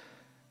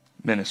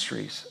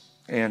Ministries.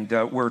 And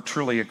we're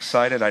truly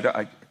excited.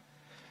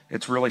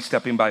 It's really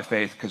stepping by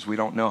faith because we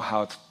don't know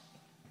how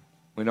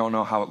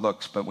it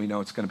looks, but we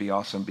know it's going to be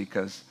awesome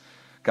because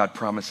God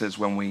promises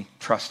when we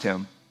trust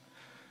Him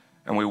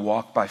and we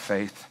walk by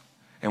faith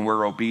and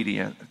we're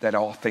obedient, that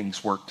all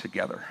things work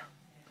together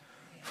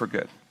for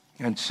good.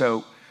 And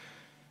so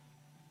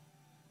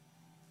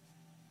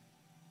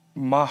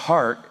my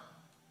heart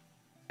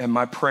and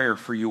my prayer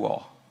for you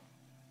all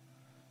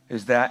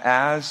is that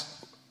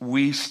as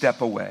we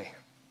step away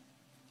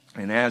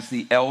and as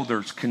the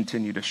elders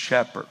continue to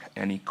shepherd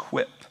and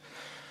equip,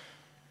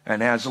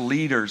 and as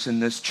leaders in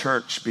this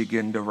church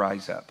begin to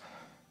rise up,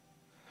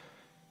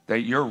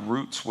 that your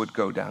roots would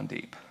go down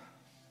deep.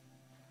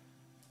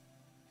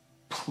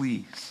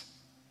 Please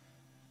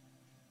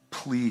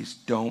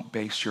don't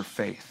base your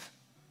faith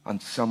on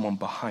someone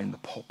behind the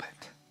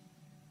pulpit.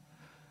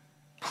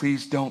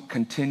 Please don't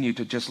continue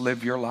to just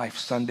live your life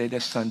Sunday to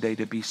Sunday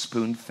to be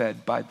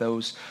spoon-fed by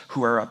those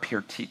who are up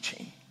here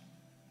teaching.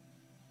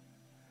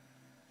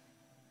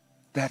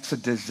 That's a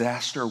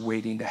disaster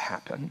waiting to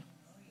happen.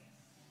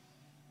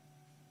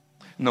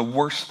 And the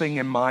worst thing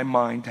in my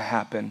mind to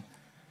happen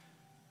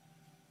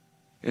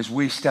is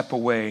we step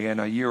away and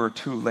a year or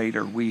two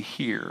later we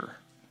hear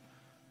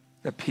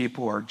that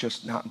people are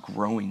just not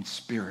growing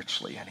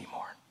spiritually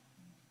anymore.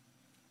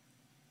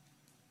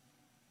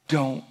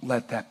 Don't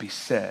let that be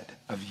said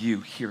of you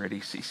here at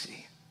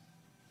ECC.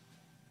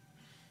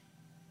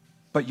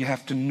 But you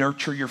have to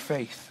nurture your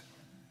faith.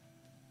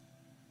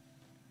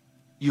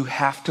 You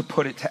have to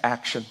put it to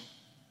action.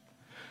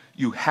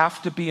 You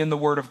have to be in the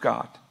Word of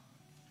God.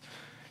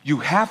 You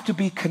have to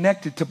be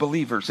connected to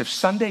believers. If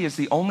Sunday is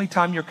the only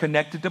time you're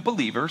connected to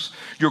believers,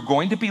 you're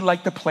going to be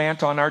like the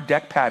plant on our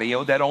deck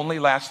patio that only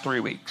lasts 3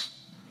 weeks.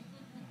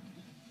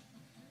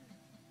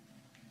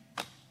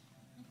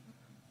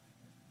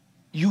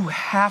 You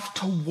have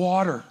to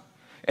water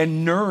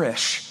and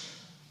nourish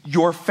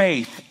your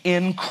faith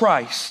in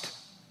Christ.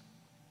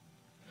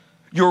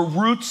 Your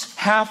roots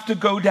have to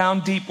go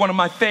down deep. One of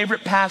my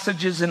favorite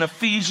passages in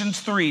Ephesians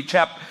 3,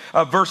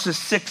 verses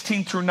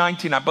 16 through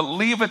 19. I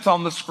believe it's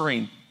on the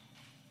screen.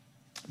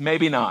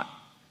 Maybe not.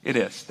 It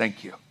is.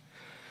 Thank you.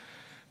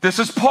 This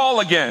is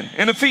Paul again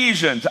in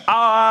Ephesians.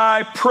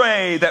 I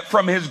pray that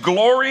from his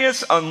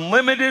glorious,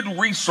 unlimited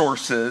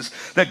resources,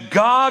 that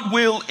God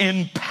will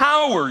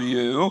empower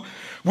you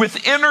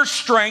with inner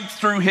strength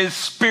through his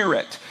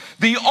Spirit.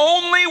 The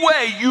only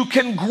way you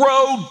can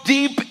grow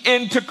deep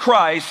into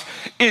Christ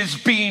is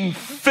being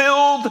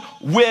filled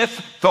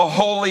with the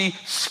Holy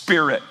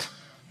Spirit.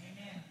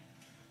 Amen.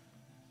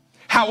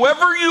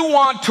 However you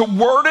want to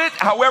word it,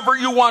 however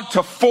you want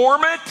to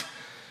form it,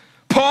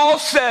 Paul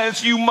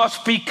says you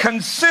must be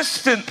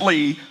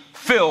consistently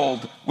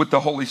filled with the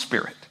Holy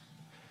Spirit.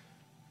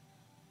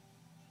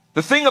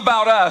 The thing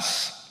about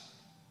us,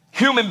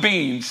 human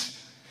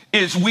beings,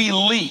 is we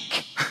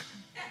leak.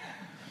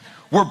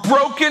 We're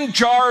broken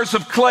jars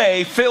of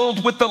clay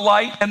filled with the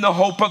light and the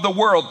hope of the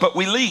world, but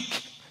we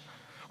leak.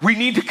 We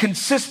need to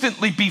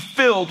consistently be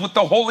filled with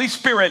the Holy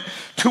Spirit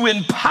to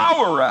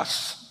empower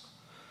us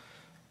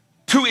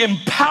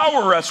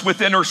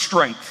with inner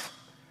strength.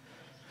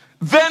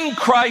 Then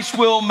Christ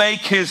will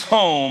make his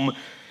home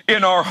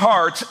in our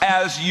hearts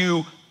as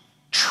you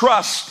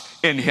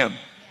trust in him.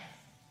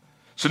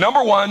 So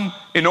number one,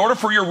 in order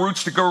for your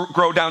roots to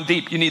grow down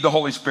deep, you need the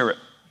Holy Spirit.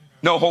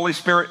 No Holy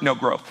Spirit, no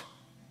growth.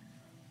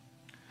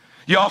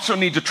 You also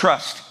need to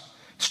trust.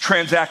 It's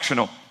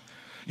transactional.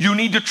 You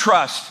need to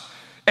trust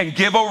and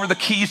give over the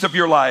keys of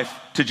your life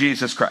to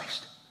Jesus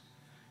Christ.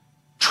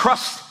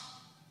 Trust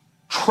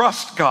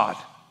God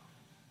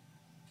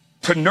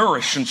to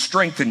nourish and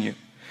strengthen you.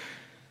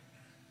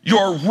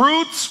 Your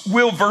roots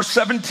will, verse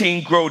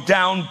 17, grow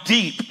down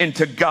deep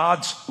into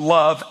God's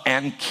love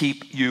and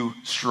keep you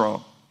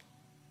strong.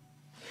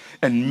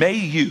 And may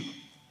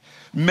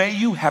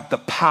you have the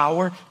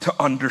power to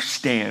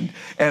understand,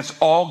 as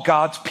all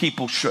God's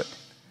people should,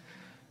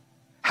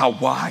 how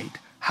wide,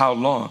 how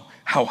long,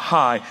 how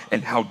high,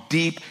 and how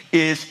deep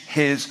is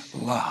his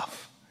love.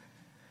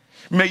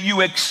 May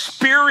you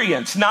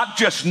experience, not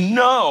just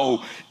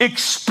know,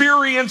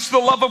 experience the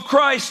love of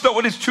Christ, though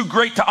it is too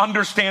great to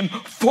understand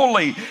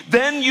fully.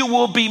 Then you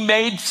will be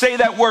made, say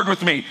that word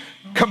with me,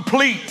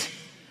 complete.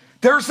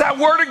 There's that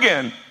word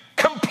again,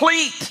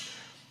 complete.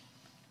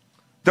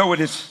 Though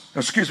it is,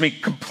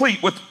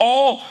 complete with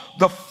all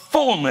the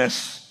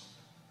fullness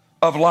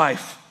of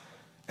life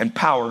and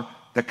power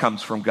that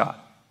comes from God.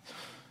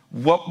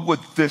 What would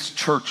this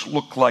church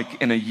look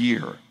like in a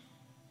year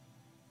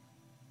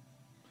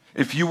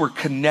if you were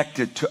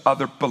connected to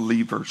other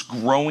believers,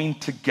 growing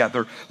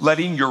together,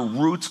 letting your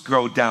roots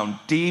grow down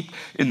deep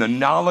in the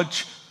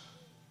knowledge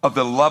of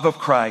the love of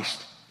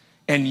Christ,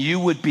 and you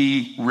would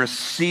be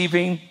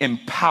receiving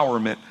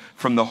empowerment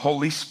from the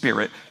Holy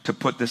Spirit to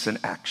put this in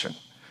action?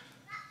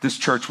 This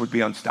church would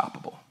be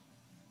unstoppable,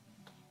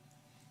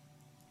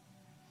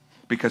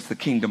 because the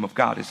kingdom of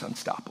God is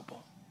unstoppable.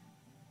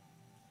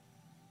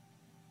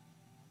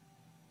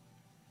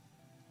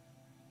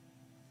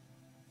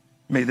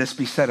 May this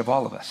be said of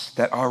all of us,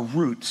 that our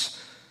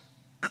roots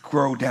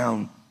grow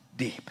down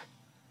deep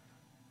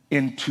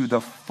into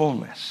the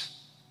fullness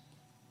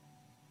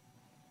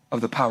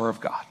of the power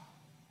of God.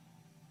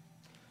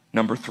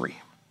 Number three.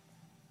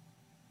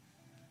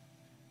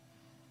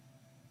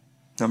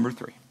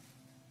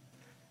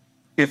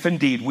 If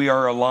indeed we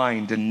are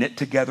aligned and knit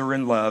together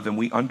in love, and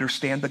we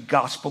understand the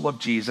gospel of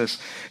Jesus,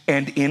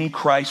 and in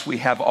Christ we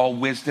have all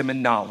wisdom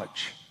and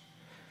knowledge,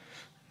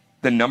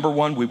 then number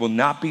one, we will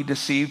not be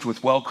deceived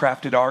with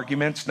well-crafted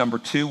arguments. Number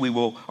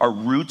two, our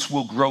roots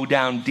will grow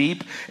down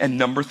deep. And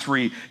number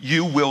three,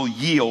 you will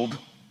yield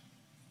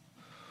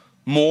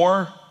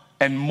more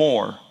and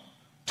more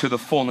to the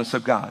fullness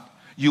of God.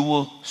 You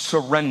will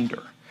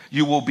surrender.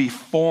 You will be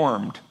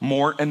formed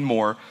more and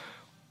more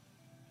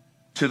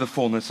to the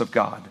fullness of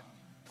God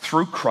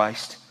through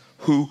Christ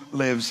who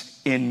lives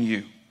in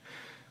you.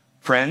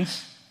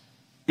 Friends,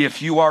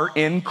 if you are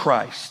in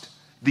Christ,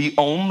 the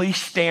only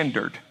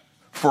standard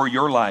for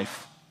your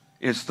life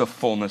is the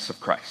fullness of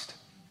Christ.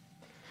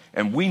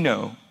 And we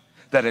know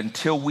that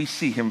until we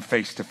see him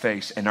face to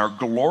face and are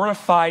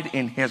glorified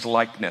in his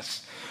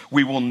likeness,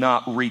 we will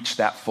not reach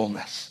that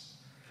fullness.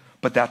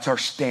 But that's our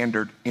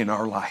standard in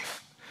our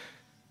life.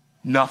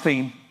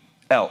 Nothing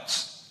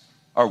else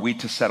are we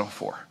to settle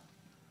for.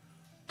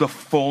 The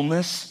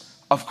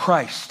fullness of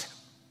Christ.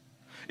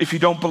 If you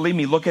don't believe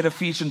me, look at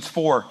Ephesians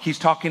 4. He's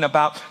talking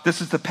about,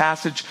 this is the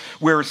passage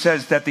where it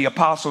says that the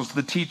apostles,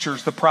 the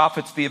teachers, the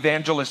prophets, the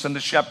evangelists, and the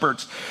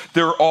shepherds,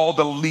 they're all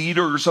the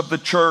leaders of the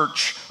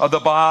church, of the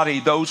body,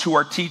 those who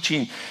are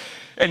teaching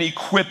and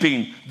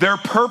equipping. Their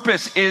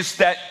purpose is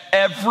that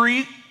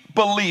every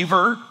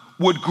believer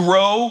would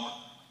grow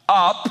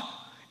up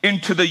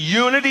into the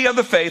unity of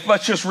the faith.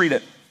 Let's just read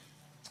it.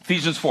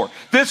 Ephesians 4.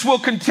 This will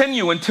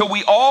continue until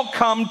we all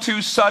come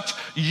to such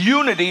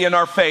unity in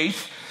our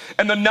faith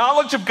and the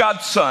knowledge of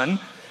God's Son,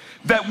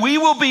 that we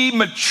will be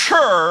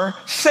mature,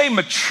 say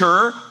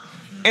mature,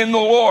 in the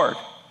Lord,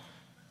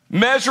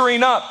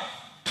 measuring up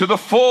to the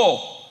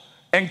full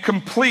and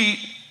complete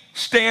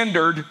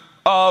standard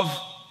of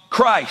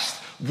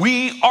Christ.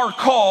 We are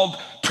called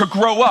to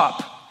grow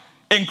up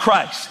in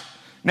Christ.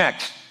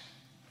 Next.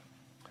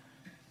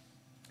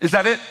 Is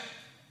that it?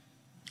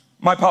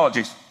 My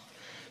apologies.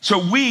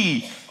 So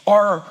we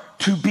are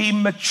to be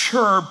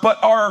mature,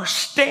 but our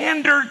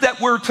standard that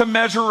we're to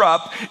measure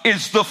up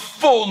is the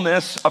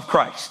fullness of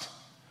Christ.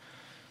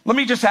 Let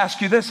me just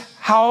ask you this.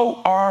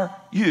 How are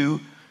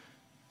you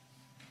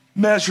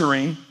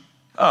measuring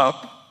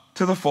up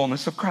to the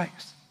fullness of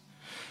Christ?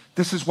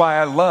 This is why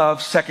I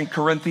love 2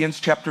 Corinthians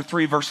chapter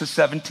 3, verses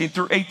 17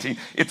 through 18.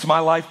 It's my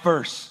life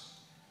verse.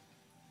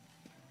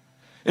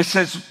 It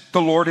says,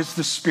 the Lord is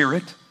the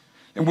Spirit,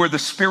 and where the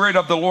Spirit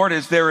of the Lord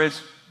is, there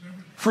is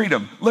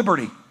freedom,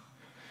 liberty.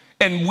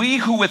 And we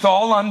who with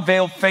all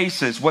unveiled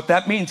faces, what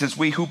that means is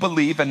we who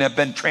believe and have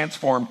been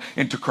transformed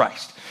into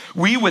Christ.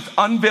 We with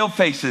unveiled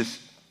faces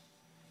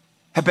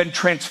have been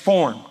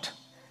transformed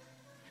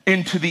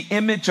into the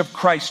image of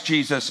Christ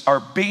Jesus,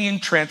 are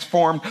being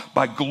transformed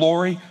by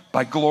glory,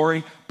 by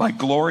glory, by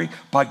glory,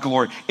 by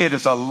glory. It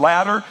is a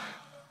ladder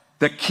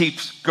that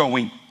keeps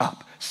going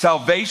up.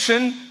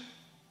 Salvation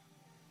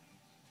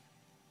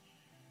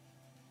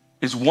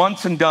is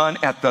once and done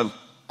at the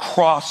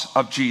cross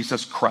of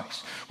Jesus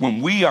Christ,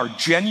 when we are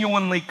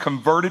genuinely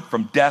converted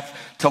from death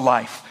to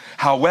life.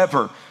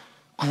 However,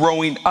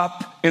 growing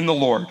up in the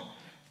Lord,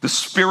 the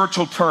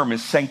spiritual term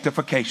is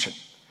sanctification.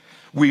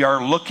 We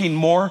are looking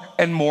more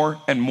and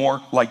more and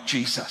more like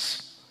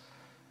Jesus.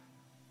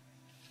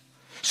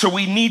 So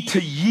we need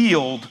to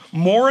yield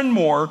more and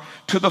more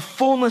to the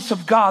fullness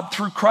of God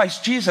through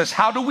Christ Jesus.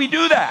 How do we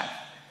do that?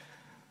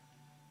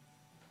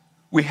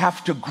 We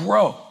have to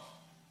grow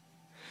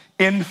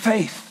in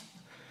faith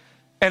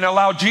and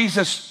allow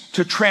Jesus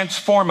to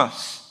transform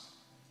us,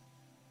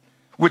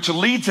 which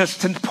leads us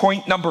to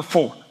point number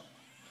 4.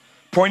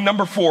 Point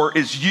number 4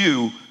 is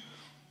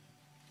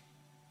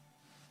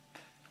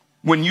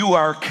when you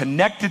are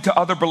connected to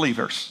other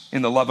believers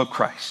in the love of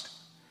Christ,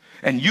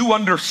 and you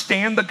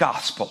understand the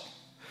gospel,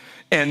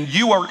 and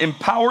you are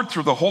empowered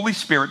through the Holy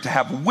Spirit to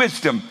have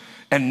wisdom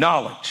and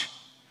knowledge,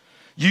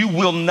 you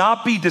will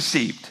not be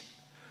deceived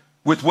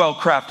with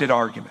well-crafted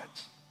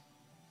arguments.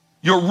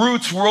 Your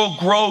roots will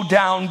grow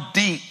down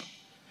deep.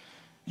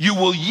 You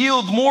will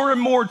yield more and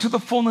more to the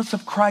fullness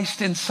of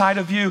Christ inside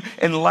of you.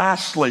 And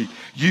lastly,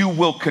 you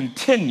will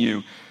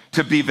continue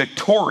to be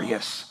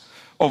victorious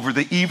over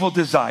the evil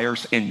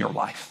desires in your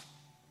life.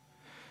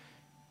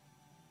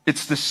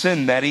 It's the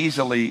sin that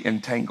easily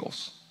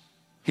entangles,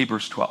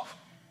 Hebrews 12,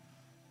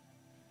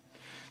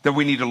 that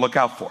we need to look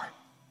out for.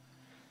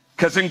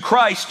 Because in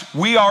Christ,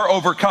 we are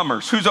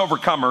overcomers. Who's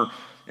overcomer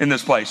in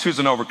this place? Who's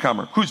an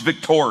overcomer? Who's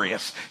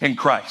victorious in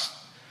Christ?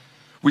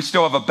 We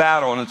still have a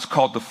battle, and it's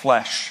called the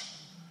flesh.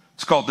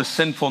 It's called the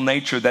sinful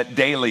nature that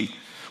daily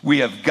we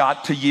have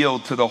got to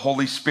yield to the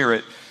Holy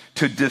Spirit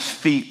to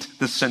defeat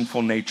the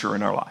sinful nature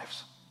in our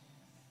lives.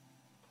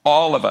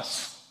 All of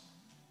us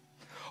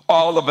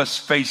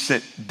face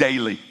it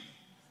daily.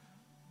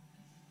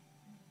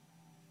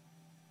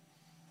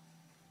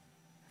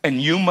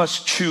 And you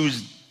must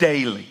choose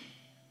daily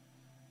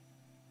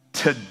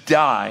to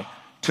die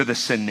to the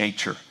sin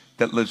nature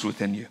that lives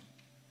within you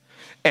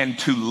and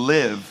to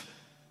live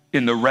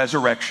in the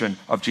resurrection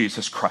of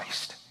Jesus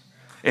Christ.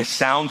 It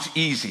sounds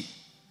easy.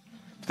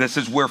 This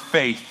is where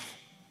faith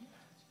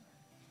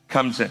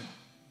comes in.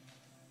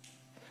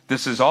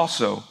 This is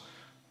also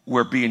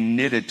where being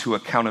knitted to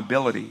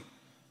accountability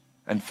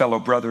and fellow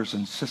brothers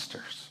and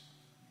sisters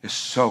is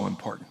so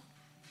important.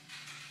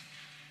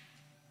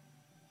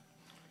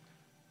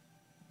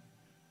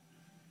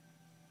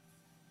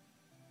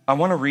 I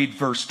want to read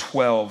verse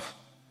 12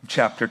 of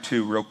chapter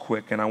 2 real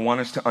quick, and I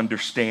want us to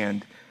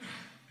understand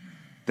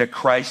that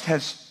Christ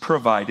has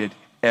provided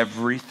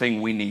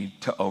everything we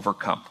need to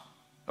overcome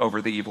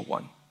over the evil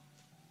one.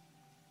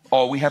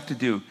 All we have to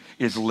do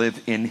is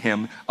live in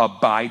him,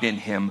 abide in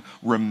him,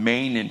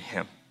 remain in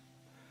him,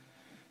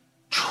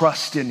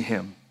 trust in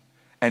him,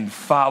 and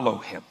follow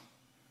him.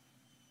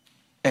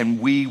 And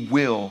we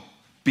will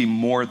be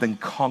more than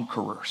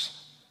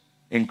conquerors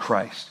in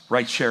Christ.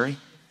 Right, Sherry?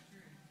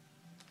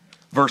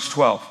 Verse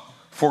 12,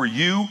 for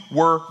you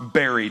were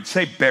buried,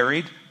 say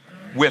buried,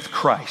 with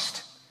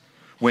Christ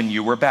when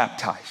you were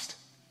baptized.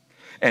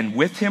 And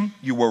with him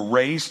you were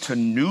raised to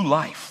new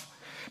life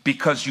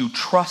because you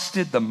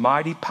trusted the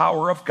mighty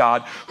power of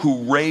God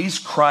who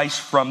raised Christ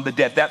from the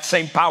dead. That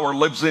same power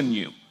lives in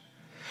you.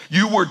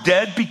 You were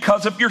dead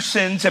because of your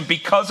sins, and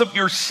because of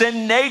your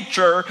sin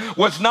nature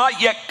was not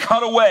yet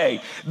cut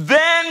away.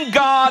 Then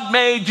God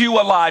made you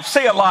alive.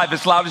 Say alive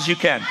as loud as you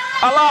can.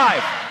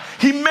 Alive.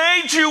 He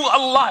made you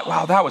alive.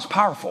 Wow, that was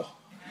powerful.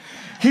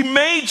 He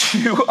made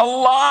you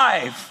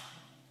alive.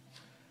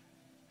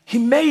 He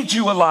made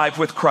you alive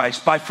with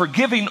Christ by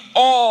forgiving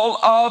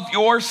all of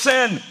your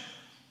sin.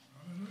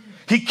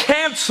 He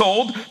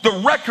canceled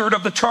the record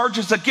of the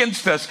charges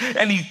against us,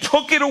 and he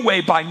took it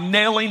away by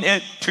nailing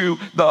it to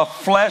the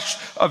flesh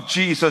of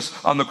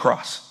Jesus on the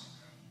cross.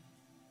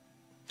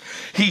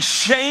 He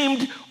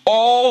shamed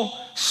all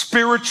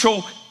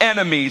spiritual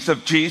enemies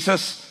of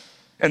Jesus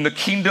and the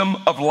kingdom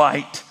of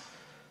light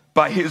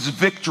by his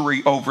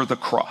victory over the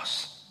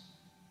cross.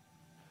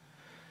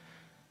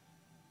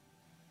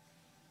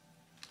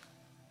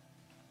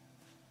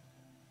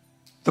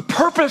 The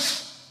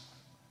purpose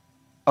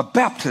of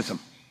baptism.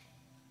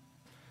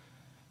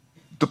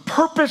 The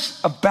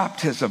purpose of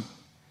baptism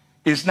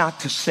is not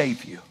to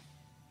save you.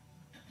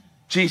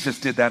 Jesus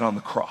did that on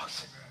the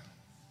cross.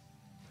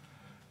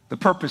 The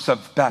purpose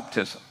of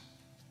baptism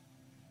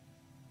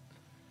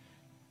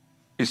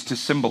is to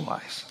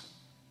symbolize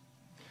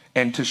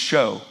and to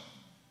show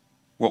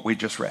what we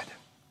just read.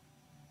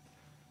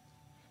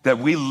 That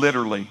we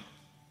literally,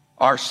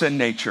 our sin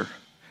nature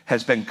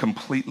has been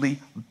completely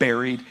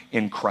buried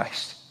in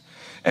Christ.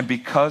 And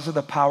because of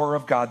the power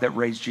of God that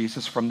raised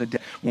Jesus from the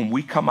dead, when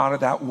we come out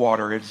of that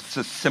water, it's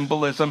a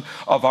symbolism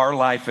of our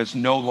life as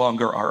no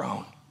longer our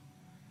own.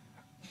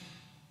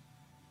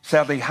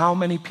 Sadly, how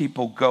many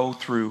people go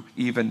through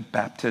even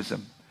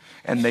baptism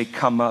and they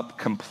come up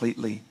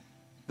completely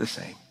the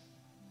same?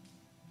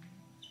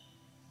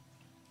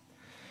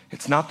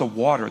 It's not the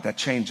water that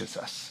changes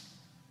us.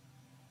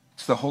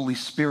 It's the Holy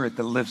Spirit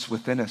that lives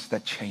within us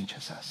that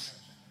changes us.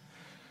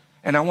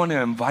 And I want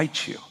to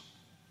invite you,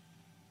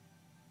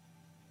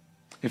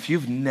 if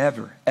you've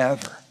never,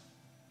 ever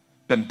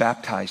been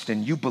baptized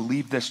and you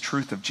believe this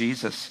truth of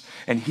Jesus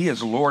and he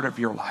is Lord of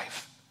your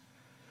life,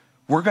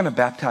 we're going to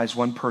baptize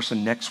one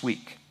person next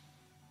week.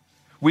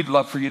 We'd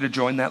love for you to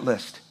join that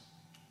list.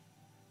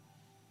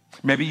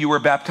 Maybe you were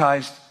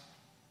baptized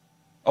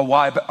a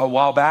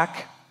while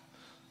back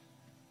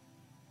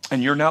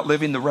and you're not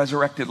living the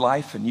resurrected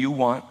life and you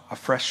want a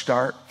fresh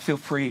start. Feel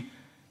free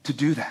to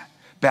do that.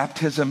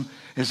 Baptism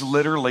is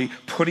literally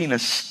putting a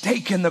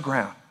stake in the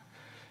ground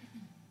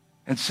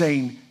and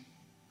saying,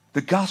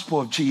 the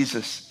gospel of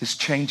Jesus is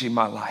changing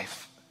my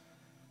life.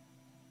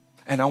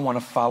 And I want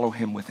to follow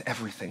him with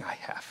everything I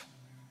have.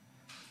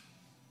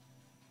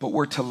 But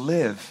we're to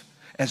live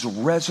as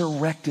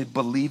resurrected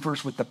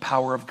believers with the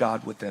power of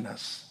God within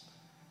us.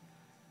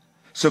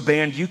 So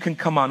band, you can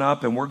come on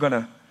up and we're going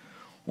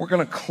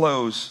to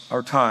close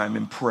our time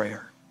in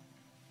prayer.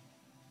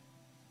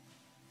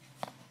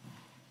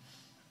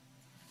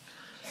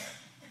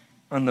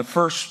 And the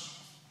first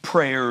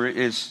prayer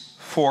is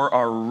for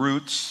our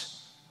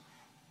roots,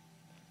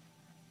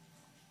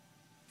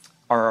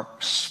 our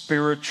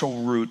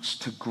spiritual roots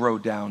to grow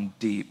down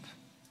deep.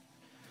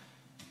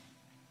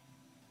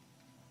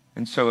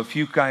 And so if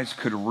you guys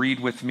could read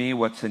with me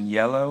what's in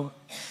yellow,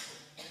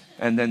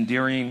 and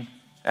then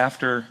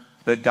after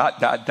the ...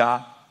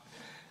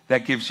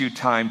 that gives you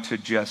time to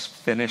just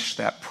finish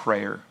that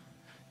prayer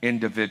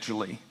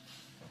individually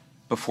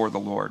before the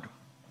Lord.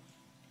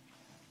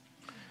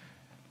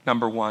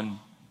 Number one,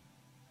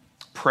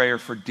 prayer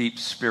for deep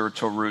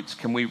spiritual roots.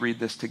 Can we read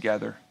this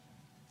together?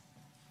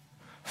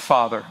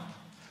 Father,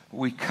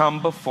 we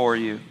come before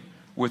you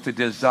with a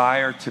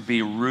desire to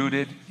be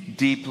rooted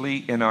deeply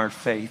in our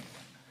faith.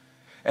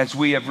 As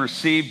we have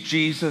received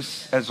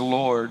Jesus as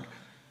Lord,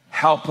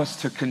 help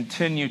us to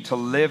continue to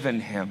live in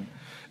him,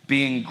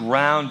 being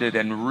grounded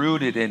and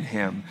rooted in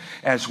him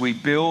as we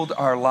build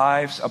our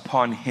lives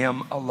upon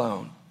him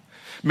alone.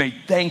 May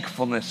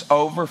thankfulness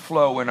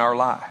overflow in our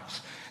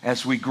lives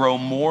as we grow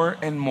more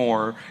and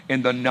more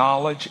in the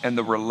knowledge and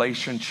the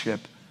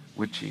relationship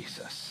with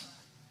Jesus.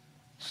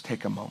 Let's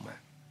take a moment.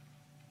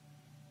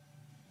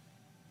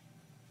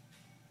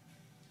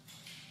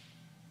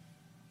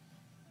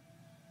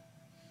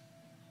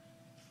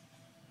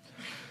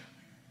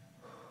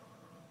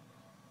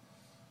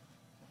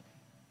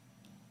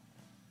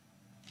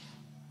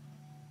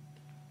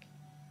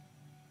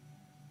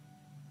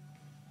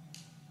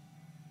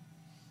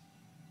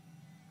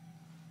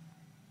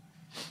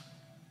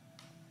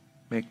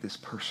 Make this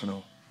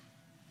personal.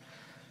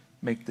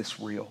 Make this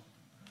real.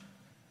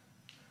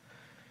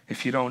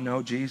 If you don't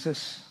know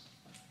Jesus,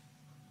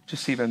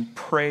 just even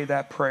pray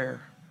that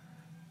prayer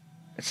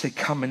and say,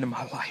 come into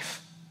my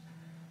life.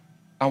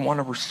 I want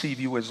to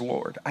receive you as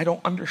Lord. I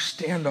don't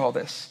understand all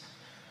this,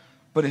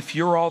 but if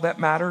you're all that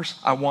matters,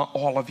 I want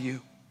all of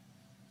you.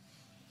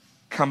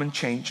 Come and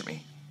change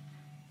me.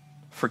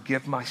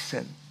 Forgive my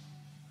sin.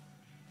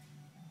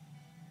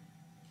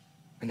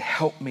 And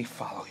help me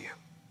follow you.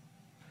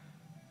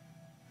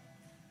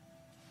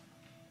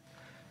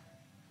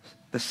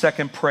 The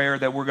second prayer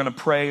that we're going to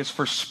pray is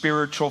for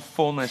spiritual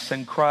fullness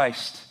in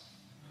Christ.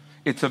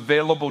 It's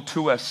available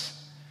to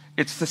us.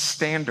 It's the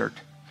standard.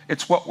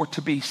 It's what we're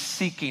to be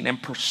seeking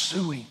and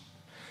pursuing.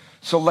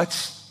 So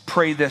let's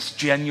pray this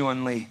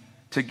genuinely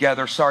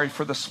together. Sorry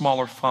for the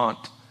smaller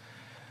font.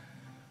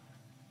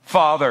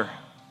 Father,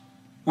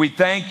 we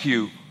thank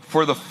you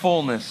for the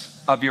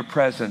fullness of your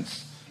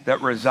presence that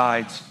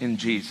resides in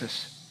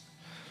Jesus.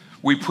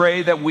 We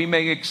pray that we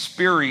may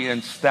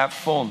experience that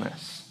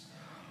fullness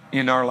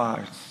in our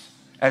lives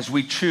as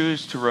we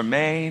choose to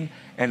remain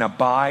and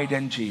abide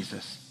in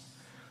Jesus.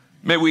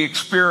 May we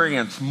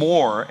experience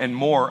more and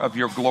more of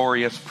your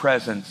glorious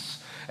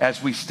presence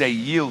as we stay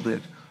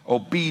yielded,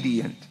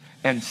 obedient,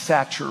 and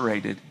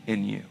saturated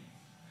in you.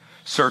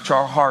 Search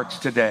our hearts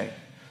today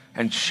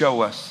and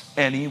show us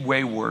any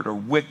wayward or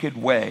wicked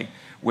way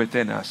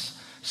within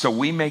us so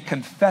we may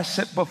confess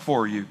it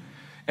before you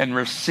and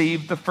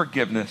receive the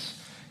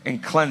forgiveness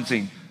and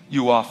cleansing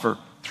you offer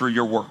through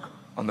your work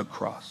on the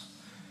cross.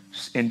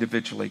 Just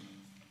individually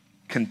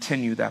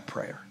continue that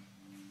prayer.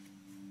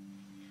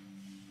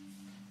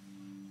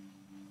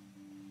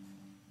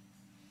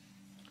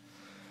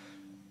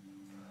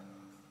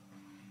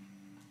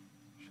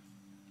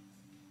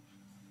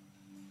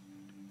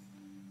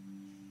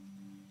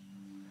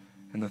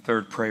 And the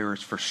third prayer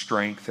is for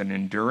strength and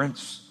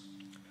endurance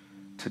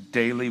to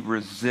daily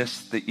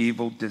resist the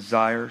evil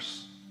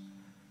desires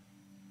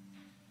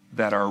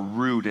that are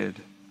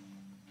rooted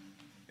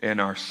in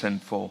our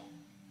sinful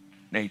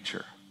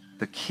nature.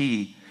 The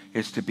key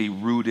is to be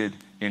rooted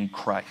in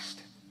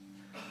Christ.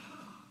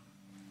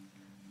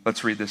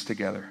 Let's read this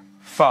together.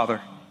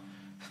 Father,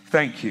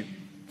 thank you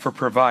for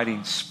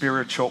providing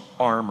spiritual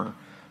armor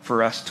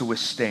for us to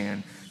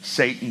withstand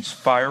Satan's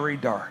fiery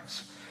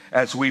darts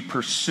as we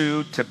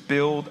pursue to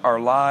build our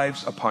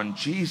lives upon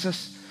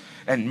Jesus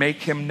and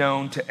make him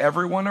known to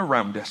everyone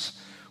around us.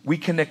 We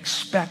can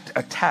expect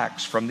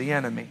attacks from the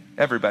enemy.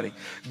 Everybody,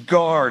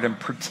 guard and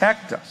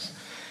protect us.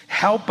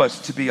 Help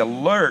us to be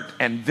alert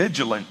and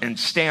vigilant and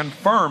stand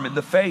firm in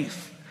the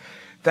faith.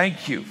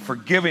 Thank you for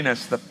giving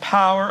us the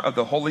power of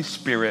the Holy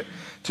Spirit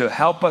to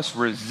help us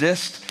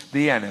resist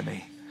the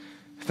enemy.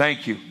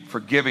 Thank you for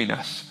giving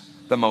us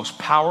the most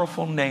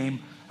powerful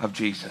name of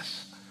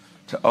Jesus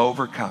to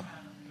overcome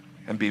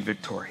and be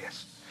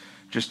victorious.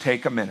 Just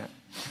take a minute.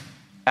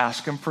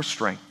 Ask him for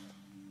strength.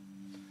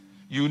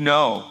 You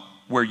know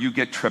where you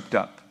get tripped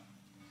up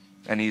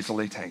and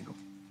easily tangled.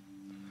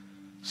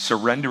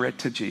 Surrender it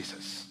to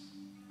Jesus.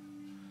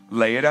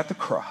 Lay it at the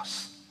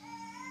cross.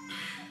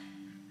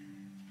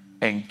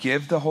 And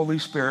give the Holy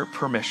Spirit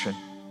permission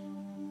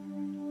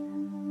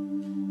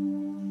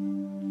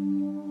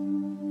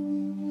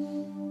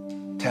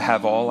to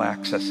have all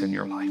access in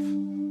your life.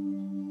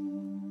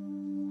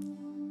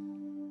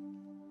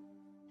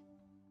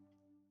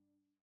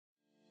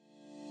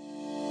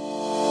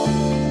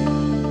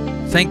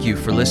 Thank you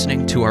for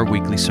listening to our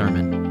weekly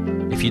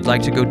sermon. If you'd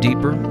like to go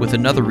deeper with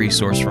another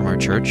resource from our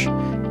church,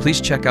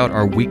 please check out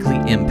our weekly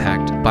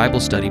Impact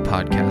Bible Study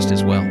podcast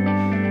as well.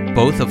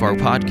 Both of our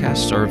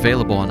podcasts are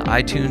available on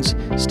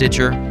iTunes,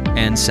 Stitcher,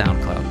 and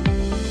SoundCloud.